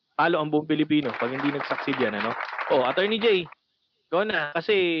 talo ang buong Pilipino pag hindi nag-succeed yan, ano? Attorney Jay, ikaw na,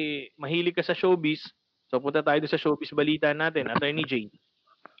 kasi mahilig ka sa showbiz. So, punta tayo sa showbiz balita natin, Attorney Jay.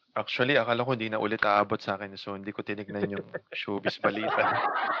 Actually, akala ko hindi na ulit aabot sa akin. So, hindi ko tinignan yung showbiz balita.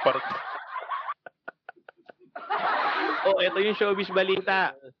 Ito yung showbiz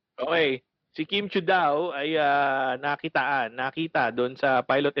balita. Okay. Si Kim Chiu daw ay nakita doon sa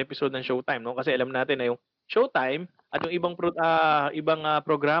pilot episode ng Showtime, no? Kasi alam natin na yung Showtime at yung ibang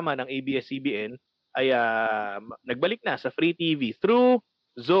programa ng ABS-CBN ay nagbalik na sa Free TV through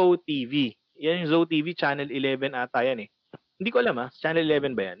Zo TV. Yan yung Zo TV, Channel 11 ata yan, eh. Hindi ko alam, Channel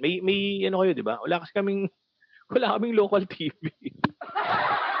 11 ba yan? May ano kayo, di ba? Wala kasi kaming Wala kaming local TV.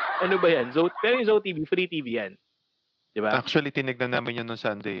 Ano ba yan? Pero yung Zo TV, free TV yan. Di ba? Actually, tinignan namin yun noong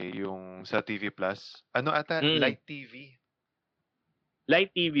Sunday, yung sa TV Plus. Ano ata? Light TV.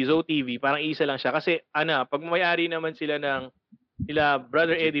 Light TV, Zo TV, parang isa lang siya. Kasi, pag may-ari naman sila ng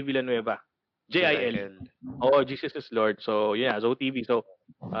Brother Eddie Villanueva. JIL. Oo, Jesus is Lord. So, yeah, Zo TV. So,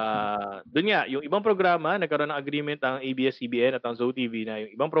 doon nga, yung ibang programa, nagkaroon ng agreement ang ABS-CBN at ang Zo TV na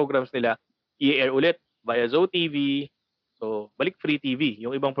yung ibang programs nila, i-air ulit via Zo TV. So, balik free TV,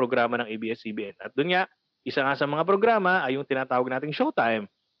 yung ibang programa ng ABS-CBN. At doon nga, isa nga sa mga programa ay yung tinatawag nating Showtime,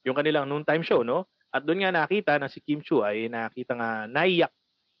 yung kanilang noontime show, no? At doon nga nakita na si Kim Chiu ay nakita nga naiyak,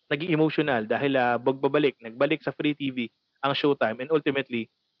 naging emotional dahil nagbalik sa free TV ang Showtime and ultimately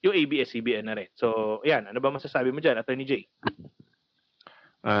yung ABS-CBN na rin. So, ayan, ano ba masasabi mo dyan, Attorney Jay?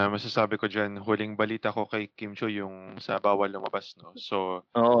 Masasabi ko dyan, huling balita ko kay Kim Chiu yung sa bawal lumabas, no? So,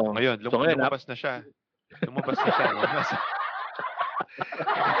 Oo. ngayon, lumabas na siya. Lumabas na siya. No?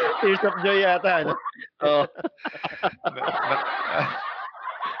 Tears of joy yata, no? Oo.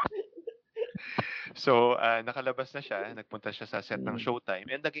 So, nakalabas na siya, nagpunta siya sa set ng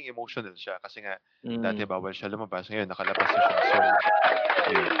Showtime, and naging emotional siya kasi nga dati bawal siya lumabas, ngayon nakalabas na siya.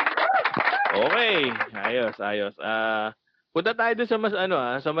 So, yun. Okay, ayos. Punta tayo dun sa mas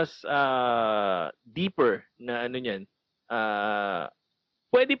sa mas deeper na niyan.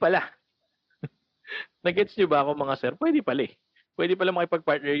 Pwede pala. Nagets niyo ba ako mga sir? Pwede pala eh. Pwede pala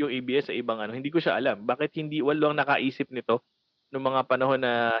makipag-partner yung ABS sa ibang Hindi ko siya alam. Bakit hindi walang nakaisip nito noong mga panahon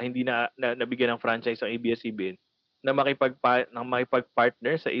na hindi na nabigyan ng franchise ang ABS-CBN na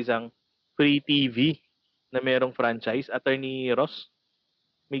makipag-partner sa isang free TV na merong franchise? Attorney Ross,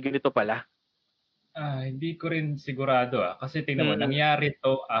 may ganito pala. Hindi ko rin sigurado kasi tingnan mo, nangyari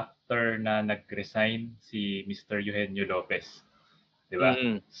to after na nag-resign si Mr. Eugenio Lopez. Diba?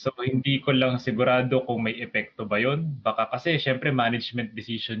 So, hindi ko lang sigurado kung may epekto ba yun. Baka kasi, syempre, management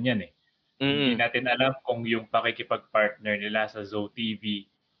decision yan eh. Hindi natin alam kung yung pakikipag-partner nila sa Zo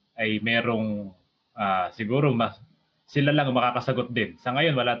TV ay merong, siguro, sila lang makakasagot din. Sa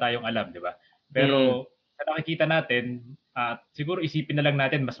ngayon, wala tayong alam, di ba? Pero, sa nakikita natin, siguro isipin na lang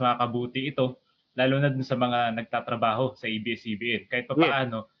natin, mas makakabuti ito, lalo na dun sa mga nagtatrabaho sa ABS-CBN. Kahit pa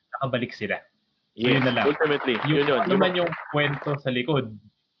paano, nakabalik sila. So, yun na lang. Ultimately, yun. Ano man yung kwento sa likod,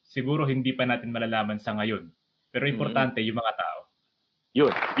 siguro hindi pa natin malalaman sa ngayon. Pero importante, yung mga tao.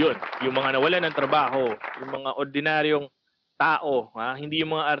 Yun. Yung mga nawalan ng trabaho, yung mga ordinaryong tao, hindi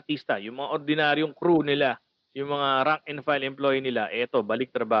yung mga artista, yung mga ordinaryong crew nila, yung mga rank and file employee nila, eto,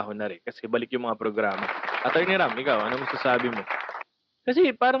 balik trabaho na rin. Kasi balik yung mga programa. Attorney Ram, ikaw, ano masasabi mo?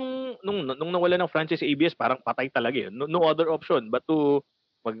 Kasi parang, nung nawala ng franchise sa ABS, parang patay talaga eh. No other option but to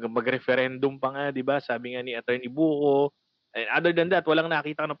mag-referendum pa nga, di ba? Sabi nga ni Attorney Buko. And other than that, walang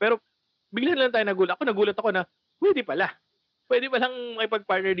nakita ko. Pero bigla na lang tayo nagulat. Nagulat ako na, pwede pala. Pwede palang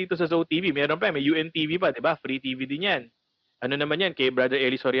makipag-partner dito sa Zo TV. Meron pa, may UNTV pa, di ba? Free TV din yan. Ano naman yan? Kay Brother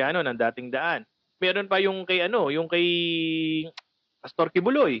Eli Soriano ng dating daan. Meron pa yung kay Pastor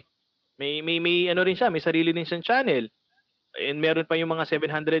Kibuloy. May rin siya, may sarili din siyang channel. And meron pa yung mga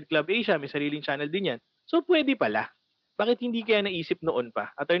 700 Club Asia, may sariling channel din yan. So pwede pala. Bakit hindi kaya naisip noon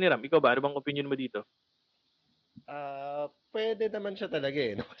pa? Attorney Ram, ikaw ba? Ano bang opinion mo dito? Pwede naman siya talaga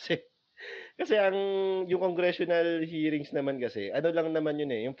eh. No? Kasi yung congressional hearings naman kasi, ano lang naman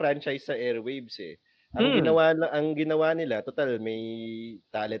yun eh, yung franchise sa airwaves eh. Ang ginawa nila, total, may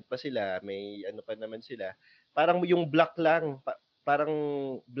talent pa sila, may ano pa naman sila. Parang yung block lang, parang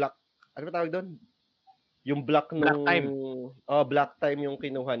block, ano ba tawag doon? Yung block nung... Black time. Black time yung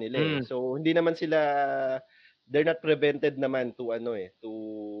kinuha nila eh. So, hindi naman sila... They're not prevented naman to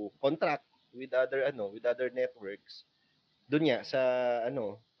contract with other networks. Doon nga sa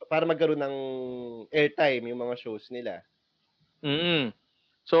para magkaroon ng airtime yung mga shows nila.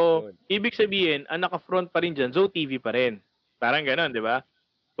 So, ibig sabihin, ang naka-front pa rin dyan, Zo TV pa rin. Parang gano'n, di ba?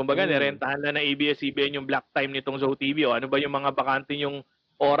 Kumbaga, nirentahan lang na ABS-CBN yung black time nitong Zo TV o ano ba yung mga bakante yung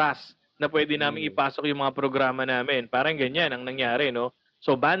oras na pwede namin ipasok yung mga programa namin. Parang ganyan ang nangyari, no?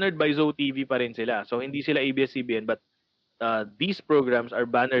 So, bannered by Zo TV pa rin sila. So, hindi sila ABS-CBN but these programs are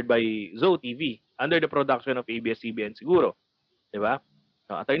bannered by Zo TV under the production of ABS-CBN siguro. Di ba?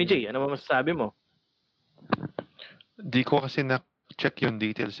 So, Attorney Jay, ano ba masasabi mo? Di ko kasi na-check yung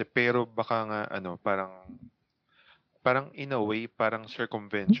details pero baka nga parang in a way parang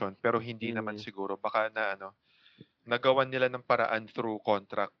circumvention pero hindi naman siguro baka nagawan nila ng paraan through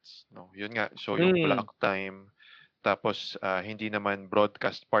contracts, no. Yun nga, so yung block time tapos hindi naman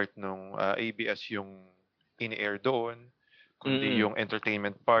broadcast part ng ABS yung in-air doon kundi yung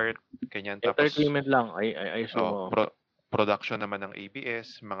entertainment part, ganyan. Tapos entertainment lang ay production naman ng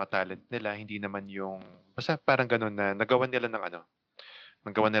ABS, mga talent nila, hindi naman yung basta parang gano'n na nagawan nila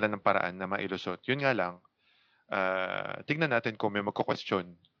ng paraan na mailusot. Yun nga lang, tignan natin kung may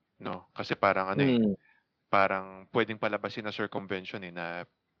magko-question, 'no? Kasi parang Mm. parang puwedeng palabasin na circumvention, na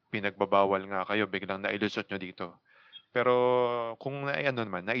pinagbabawal nga kayo biglang nailusot niyo dito. Pero kung nai-ano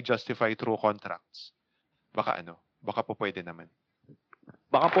naman, nai-justify through contracts, baka po puwede naman.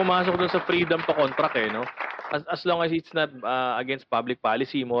 Baka pumasok dun sa freedom to contract no? As long as it's not against public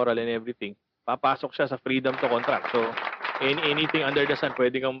policy, moral and everything, papasok siya sa freedom to contract. So anything under the sun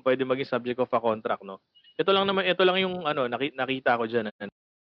pwede maging subject of a contract, no? Ito lang yung nakita ko diyan.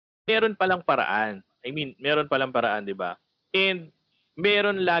 Meron palang paraan. I mean, meron palang paraan, 'di ba? And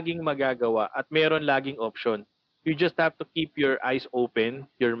meron laging magagawa at meron laging option. You just have to keep your eyes open,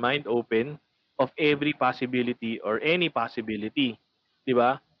 your mind open of every possibility or any possibility, 'di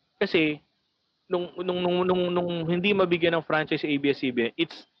ba? Kasi nung hindi mabigyan ng franchise ABS-CBN,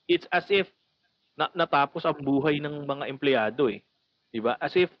 it's as if natapos ang buhay ng mga empleyado 'di ba?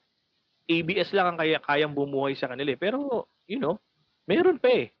 As if ABS lang ang kayang bumuhay sa kanila pero meron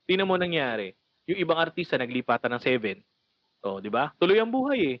pa tingnan mo nangyari, yung ibang artista naglipatan ng 7, 'di ba? Tuloy ang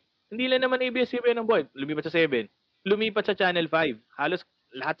buhay hindi lang naman ABS-CBN ang buhay, lumipat sa 7, lumipat sa Channel 5,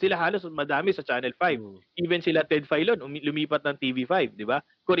 halos madami sa Channel 5. Even sila Ted Filon lumipat ng TV5, 'di ba?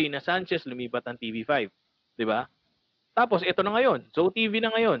 Corina Sanchez lumipat ng TV5, 'di ba? Tapos ito na ngayon, Zo TV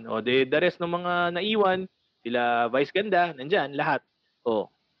na ngayon. The rest ng mga naiwan, sila Vice Ganda, nandiyan lahat.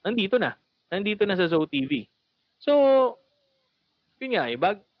 Nandito na. Nandito na sa Zo TV. So, yun nga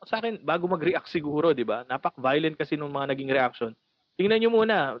sa akin bago mag-react siguro, 'di ba? Napak-violent kasi nung mga naging reaction. Tingnan niyo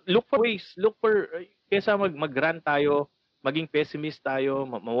muna, look for ways, kaysa mag-rant tayo, maging pessimist tayo,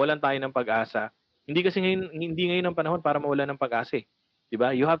 mawalan tayo ng pag-asa. Hindi ngayon ang panahon para mawalan ng pag-asa, 'di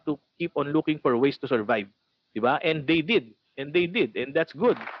ba? You have to keep on looking for ways to survive, 'di ba? And they did, and that's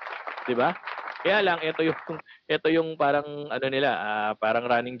good, 'di ba? Kaya lang ito yung parang parang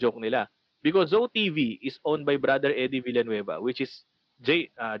running joke nila. Because Zo TV is owned by Brother Eddie Villanueva, which is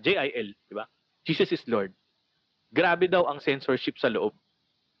JIL, 'di ba? Jesus is Lord. Grabe daw ang censorship sa loob.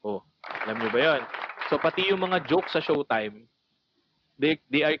 Alam niyo ba 'yon? So pati yung mga jokes sa Showtime,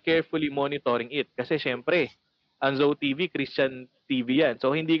 they are carefully monitoring it kasi syempre, ang Zo TV Christian TV 'yan.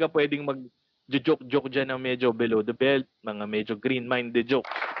 So hindi ka pwedeng mag-joke diyan ng medyo below the belt, mga medyo green-minded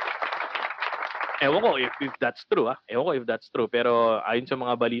jokes. Ewan ko if that's true, Ewan ko if that's true. Pero ayon sa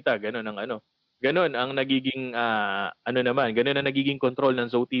mga balita, ganun ang nagiging ganun ang nagiging control ng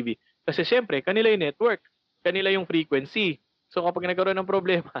Zo TV. Kasi syempre, kanila yung network, kanila yung frequency. So kapag nagkaroon ng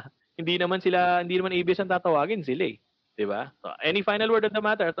problema, hindi naman ABS ang tatawagin sila 'di ba? So, any final word on the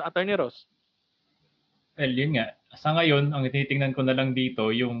matter, Attorney Ross? Well, yun nga. Sa ngayon, ang titingnan ko na lang dito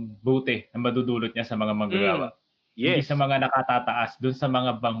yung buti na madudulot niya sa mga manggagawa. Hindi Yes. sa mga nakatataas, dun sa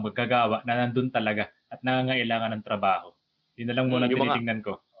mga manggagawa na nandun talaga at nangangailangan ng trabaho. Yun na lang muna tinitingnan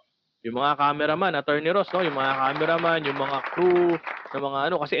ko. Yung mga cameraman, Attorney Ross, no? Yung mga cameraman, yung mga crew, ng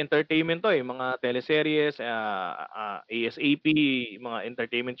mga kasi entertainment to mga teleseries, ASAP, mga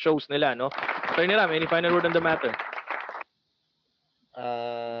entertainment shows nila, no? Attorney Ram, any final word on the matter?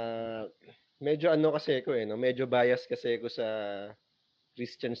 Medyo kasi ko no? Medyo bias kasi ko sa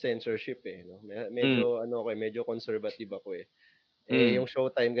Christian censorship no? Medyo medyo conservative ako yung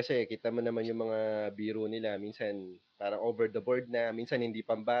Showtime kasi kita mo naman yung mga biro nila, minsan parang over the board na, minsan hindi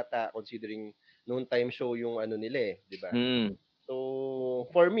pambata considering noon time show yung nila di ba? So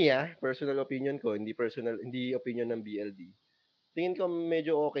for me personal opinion ko, hindi opinion ng BLD. Tingin ko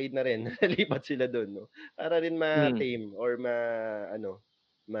medyo okay na rin nalipat sila doon no. Para rin ma-tame or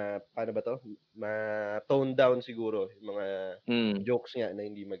paano ba to? Ma-tone down siguro yung mga jokes nga na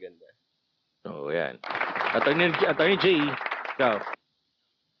hindi maganda. Yan. Attorney J, ikaw.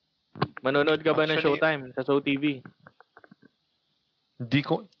 Manonood ka ba ng Showtime sa Zo TV? Di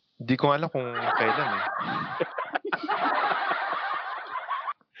ko alam kung kailan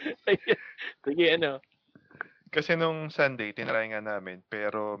Sige, Kasi nung Sunday, tinry nga namin,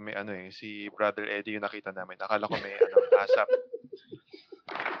 pero may si Brother Eddie yung nakita namin. Akala ko may ASAP.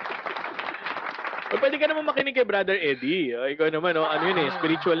 Pwede ka naman makinig kay Brother Eddie. Ikaw naman,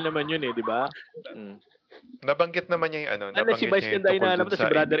 spiritual naman yun di ba? Nabanggit naman niya yung Si Vice Ganda na si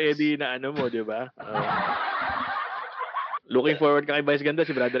Brother Eddie na mo, di ba? Looking forward ka kay Vice Ganda,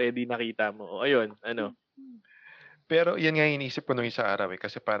 si Brother Eddie nakita mo. Ayun, Pero yan nga iniisip ko nung isang araw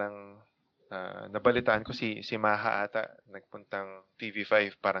kasi parang nabalitaan ko si Maha ata nagpuntang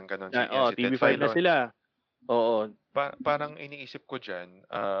TV5, parang ganon. Si TV5 na sila. Oo. Parang iniisip ko dyan,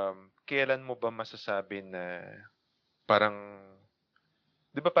 kailan mo ba masasabi na parang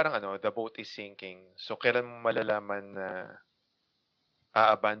 'di ba parang ano, the boat is sinking. So kailan mo malalaman na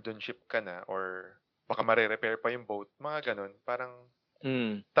a-abandon ship ka na or baka mare-repair pa yung boat, mga gano'n. Parang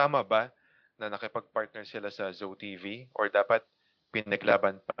Mm. tama ba na nakipag-partner sila sa Zo TV or dapat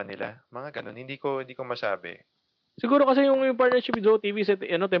pinaglaban pa nila? Mga gano'n. Hindi ko masabi. Siguro kasi yung partnership with GoTV is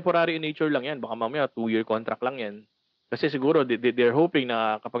temporary in nature lang yan. Baka mamaya 2-year contract lang yan. Kasi siguro they're hoping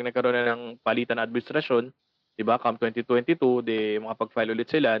na kapag nagkaroon na ng palitan na administrasyon, 'di ba, come 2022, makapag-file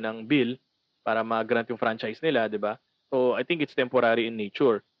ulit sila ng bill para ma-grant yung franchise nila, 'di ba? So I think it's temporary in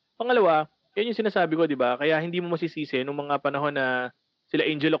nature. Pangalawa, yan yung sinasabi ko, 'di ba? Kaya hindi mo masisisi nung mga panahon na sila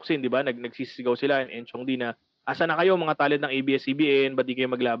Angel Locsin, 'di ba, nagsisigaw sila and Enchong Di na, "Asa na kayo mga talent ng ABS-CBN? Ba't di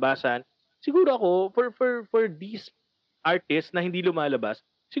kayo maglabasan?" Siguro ako for these artists na hindi lumalabas,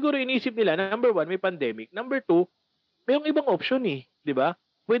 siguro iniisip nila na number one, may pandemic. Number two, mayroong ibang option eh, 'di ba?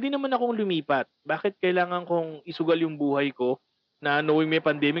 Pwede naman akong lumipat. Bakit kailangan kong isugal yung buhay ko na knowing may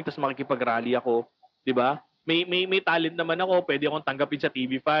pandemic tapos makikipag-rally ako, 'di ba? May talent naman ako, pwede akong tanggapin sa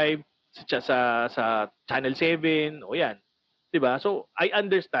TV5, sa Channel 7, o 'yan. 'Di ba? So, I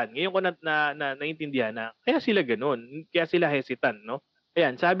understand. Ngayon ko naintindihan na kaya sila ganoon, kaya sila hesitant, no?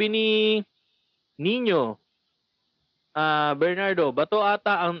 Ayan, sabi ni Nino, Bernardo, bato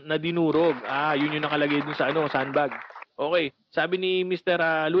ata ang nadinurog. Yun yung nakalagay dun sa sandbag. Okay. Sabi ni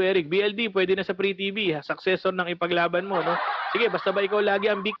Mr. Lou Eric, BLD, pwede na sa Free TV. Successor ng ipaglaban mo, no? Sige, basta ba ikaw lagi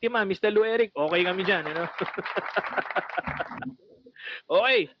ang biktima, Mr. Lou Eric, okay kami dyan, ano?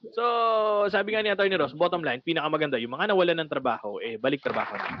 Okay. So, sabi nga ni Atty. Ross, bottom line, pinakamaganda, yung mga nawalan ng trabaho, balik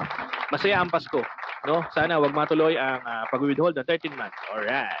trabaho na. Masaya ang Pasko, no? Sana wag matuloy ang pag-withhold ng 13 months.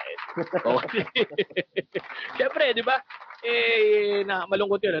 Alright. Okay. Siyempre, di ba?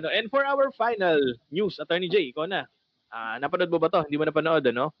 Malungkot yun, ano? And for our final news, Attorney J, ikaw na. Napanood mo ba to? Hindi mo napanood,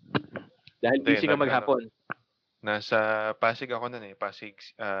 ano? Dahil busy ka maghapon. Nasa Pasig ako nun Pasig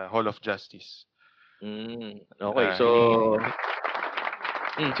Hall of Justice. Okay, so...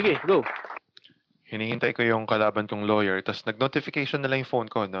 sige, go. Hinihintay ko yung kalaban kong lawyer, tapos nag-notification na lang yung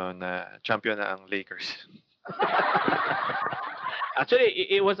phone ko na champion na ang Lakers. Actually,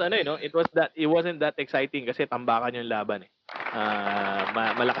 it wasn't that exciting kasi tambakan yung laban eh.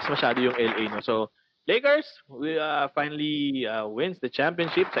 Malakas masyado yung LA, no. So, Lakers finally wins the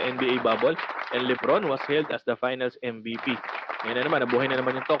championship sa NBA bubble and LeBron was hailed as the finals MVP. Ngayon na naman, nabuhay na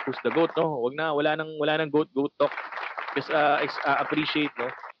naman yung talk, who's the GOAT, no? Wala nang GOAT talk. Just appreciate, no.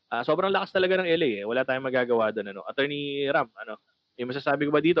 Sobrang lakas talaga ng LA eh. Wala tayong magagawa doon, ano. Attorney Ram, ano, yung masasabi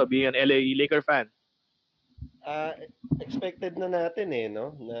ko ba dito being an LA Laker fan? Expected na natin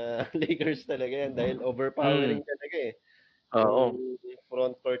no, na Lakers talaga yan dahil overpowering talaga Oo. Yung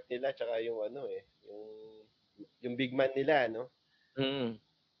front court nila tsaka yung yung big man nila, no.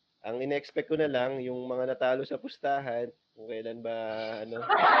 Ang ine-expect ko na lang yung mga natalo sa pustahan kung kailan ba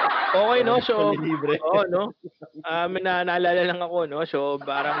Okay, no? So, no? May naalala lang ako, no? So,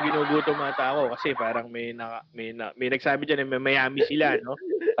 parang ginugutom ata ako kasi parang may nagsabi dyan may Miami sila, no?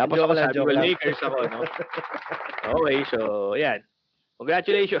 Tapos ako sabi ko, Lakers ako, no? Okay, so, yan.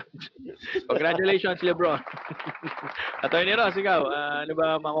 Congratulations. Congratulations, LeBron. Attorney Ross, ikaw, ano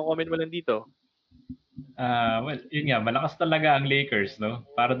ba mako-comment mo lang dito? Well, yun nga, malakas talaga ang Lakers, no?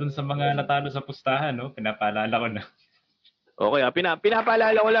 Para dun sa mga natalo sa pustahan, no? Pinapaalala ko na. Okay,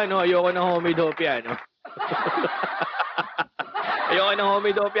 pinapaalala ko lang, no? Ayoko ng homemade hopia, no? Ayoko ng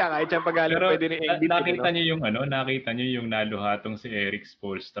homemade hopia, kahit siyang pagaling pwede ni MVP. Nakita niyo yung naluhatong si Eric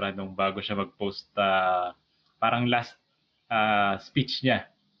Spoelstra nung bago siya mag-post parang last speech niya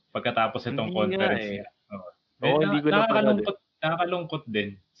pagkatapos itong conference niya. Hindi ko nakakalungkot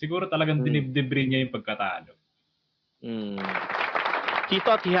din. Siguro talagang dinibdib rin niya yung pagkatalo. He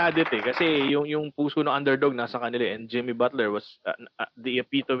thought he had it kasi yung puso ng underdog nasa kanila and Jimmy Butler was the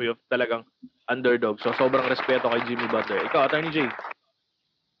epitome of talagang underdog. So sobrang respeto kay Jimmy Butler. Ikaw, Attorney J.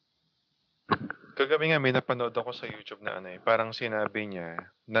 Kagabi nga may napanood ako sa YouTube na parang sinabi niya,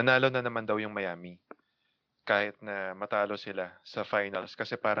 nanalo na naman daw yung Miami. Kahit na matalo sila sa finals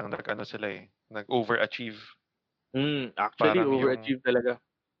kasi parang nag-overachieve. Actually, overachieve talaga.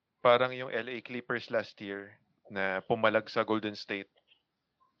 Parang yung LA Clippers last year na pumalag sa Golden State.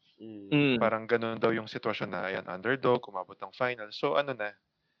 Parang ganun daw yung sitwasyon na underdog, umabot ng final. So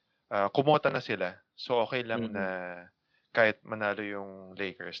kumota na sila. So okay lang na kahit manalo yung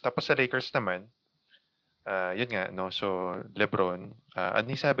Lakers. Tapos sa Lakers naman, yun nga, no? So LeBron,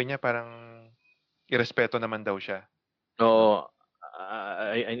 sabi niya parang irespeto naman daw siya. Oo.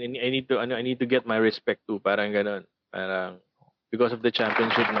 I need to get my respect too. Parang ganun. Parang because of the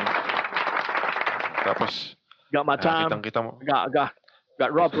championship na. Tapos got my time. Kita mo.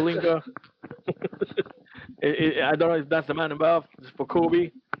 Got Rob Pelinka. I don't know if that's the man above for Kobe.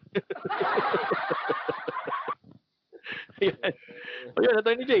 Ayan. Ayun,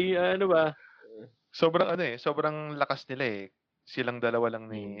 Attorney Jay, ano ba? Sobrang lakas nila eh. Silang dalawa lang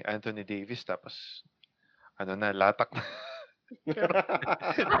ni Anthony Davis tapos latak na. Pero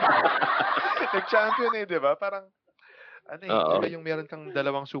nag-champion eh, 'di ba? Parang iba yung meron kang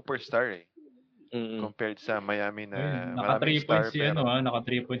dalawang superstar eh. Compared sa Miami na maraming 3 star points si pero naka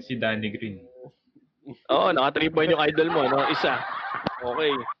 3 points si Danny Green. Oo, naka 3 point yung idol mo, no? Isa.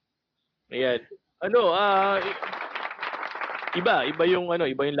 Okay. Ayan. Iba yung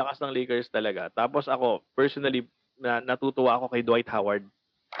lakas ng Lakers talaga. Tapos ako, personally, natutuwa ako kay Dwight Howard.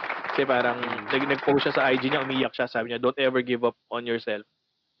 Kasi parang nag-post siya sa IG niya, umiyak siya, sabi niya, don't ever give up on yourself.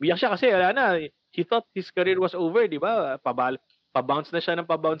 Umiyak siya kasi wala na. He thought his career was over, di ba? Pa-bounce na siya ng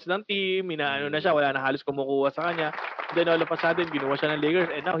pa-bounce ng team, inaano na siya, wala na halos kumukuha sa kanya. Then all of a sudden, ginawa siya ng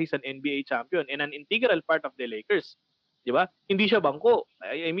Lakers and now he's an NBA champion and an integral part of the Lakers. Di ba? Hindi siya bangko.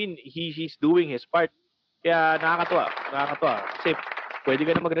 I mean, he's doing his part. Kaya nakakatuwa. Kasi pwede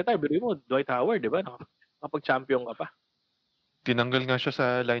ka na mag-retire. Pero mo, Dwight Howard, di ba? Nakapag-champion ka pa. Tinanggal nga siya sa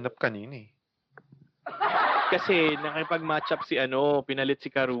lineup kanina eh. Kasi nakipag-match up pinalit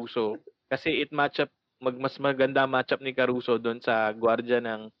si Caruso. Kasi mas maganda match up ni Caruso doon sa gwardiya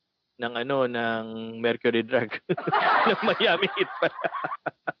ng Mercury Drag ng Miami Heat pa.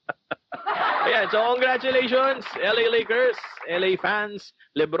 Ayan, so congratulations LA Lakers, LA fans,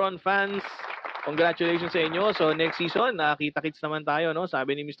 LeBron fans. Congratulations sa inyo. So next season, nakita-kits naman tayo, no?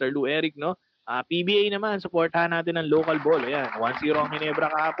 Sabi ni Mr. Lou Eric, no? PBA naman, supportahan natin ang local ball. Ayan, 1-0 ang Ginebra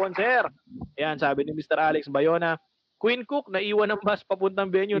kahapon, sir. Ayan, sabi ni Mr. Alex Bayona, Queen Cook, naiwan ng bus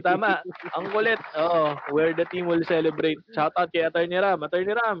papuntang venue. Tama. Ang kulit. Where the team will celebrate. Shout out kay Attorney Ram.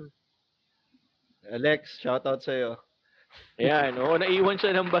 Attorney Ram. Alex, shout out sa'yo. Ayan, naiwan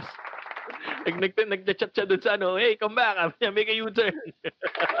siya ng bus. Nag-chat siya doon sa hey, come back. Make a U-turn.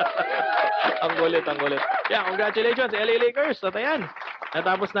 Ang kulit. Yeah, congratulations, LA Lakers. At ayan,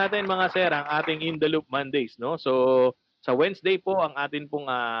 natapos natin mga sir ang ating In the Loop Mondays, no? So, sa Wednesday po ang atin pong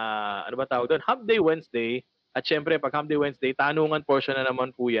Hump Day Wednesday. At syempre, pag Hump Day Wednesday, tanungan portion na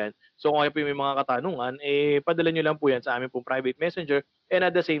naman po yan. So kung kayo po may mga katanungan, padala nyo lang po yan sa aming pong private messenger. And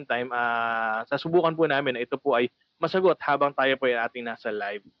at the same time, sasubukan po namin na ito po ay masagot habang tayo po ay ating nasa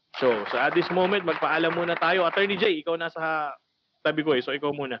live. So at this moment, magpaalam muna tayo. Attorney Jay, ikaw nasa tabi ko so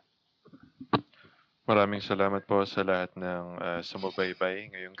ikaw muna. Maraming salamat po sa lahat ng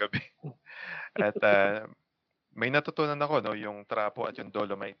sumubaybay ngayong gabi. At may natutunan ako, no, yung Trapo at yung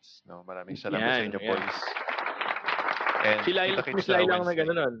Dolomites. No? Maraming salamat sa inyo, boys. And Si Miss Laila ang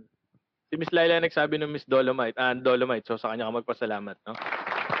nag-ano. Si Miss Laila nagsabi ng Miss Dolomite. Dolomite. So sa kanya ka magpasalamat, no?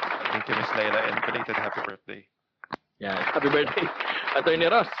 Thank you, Miss Laila, and belated happy birthday. Yan. Happy birthday. Attorney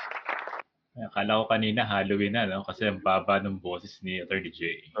Ross. Akala ko kanina Halloween na, no? Kasi ang baba ng boses ni Attorney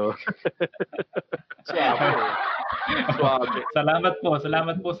J. Oh. Suwabe. Salamat po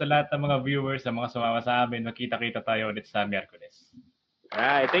sa lahat ng mga viewers, sa mga sumama sa amin. Makita-kita tayo ulit sa Miyerkules.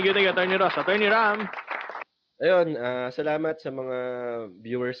 Alright, thank you, Attorney Ross. Attorney Ram. Ayun, salamat sa mga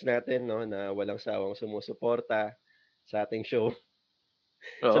viewers natin, no, na walang sawang sumusuporta sa ating show.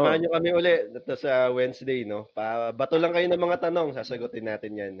 Samahan nyo kami uli sa Wednesday, no? Bato lang kayo ng mga tanong, sasagutin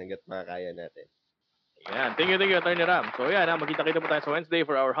natin yan hanggat makakaya natin. Yan, thank you, Attorney Ram. So yan, magkita-kita po tayo sa Wednesday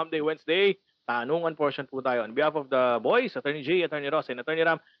for our Hump Day Wednesday. Tanungan portion po tayo. On behalf of the boys, Attorney J, Attorney Ross, and Attorney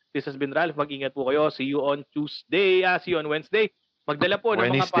Ram, this has been Ralph. Mag-ingat po kayo. See you on Tuesday. See you on Wednesday. Magdala po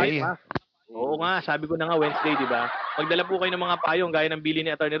ng mga payo, ha? Oo nga, sabi ko na nga Wednesday, di ba? Magdala po kayo ng mga payong gaya ng bili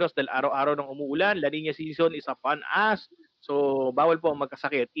ni Attorney Ross dahil araw-araw nang umuulan. La Nina season is a fun ass. So, bawal po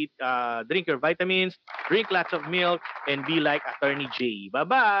magkasakit. Drink your vitamins, drink lots of milk, and be like Attorney J.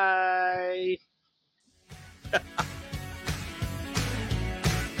 Bye-bye!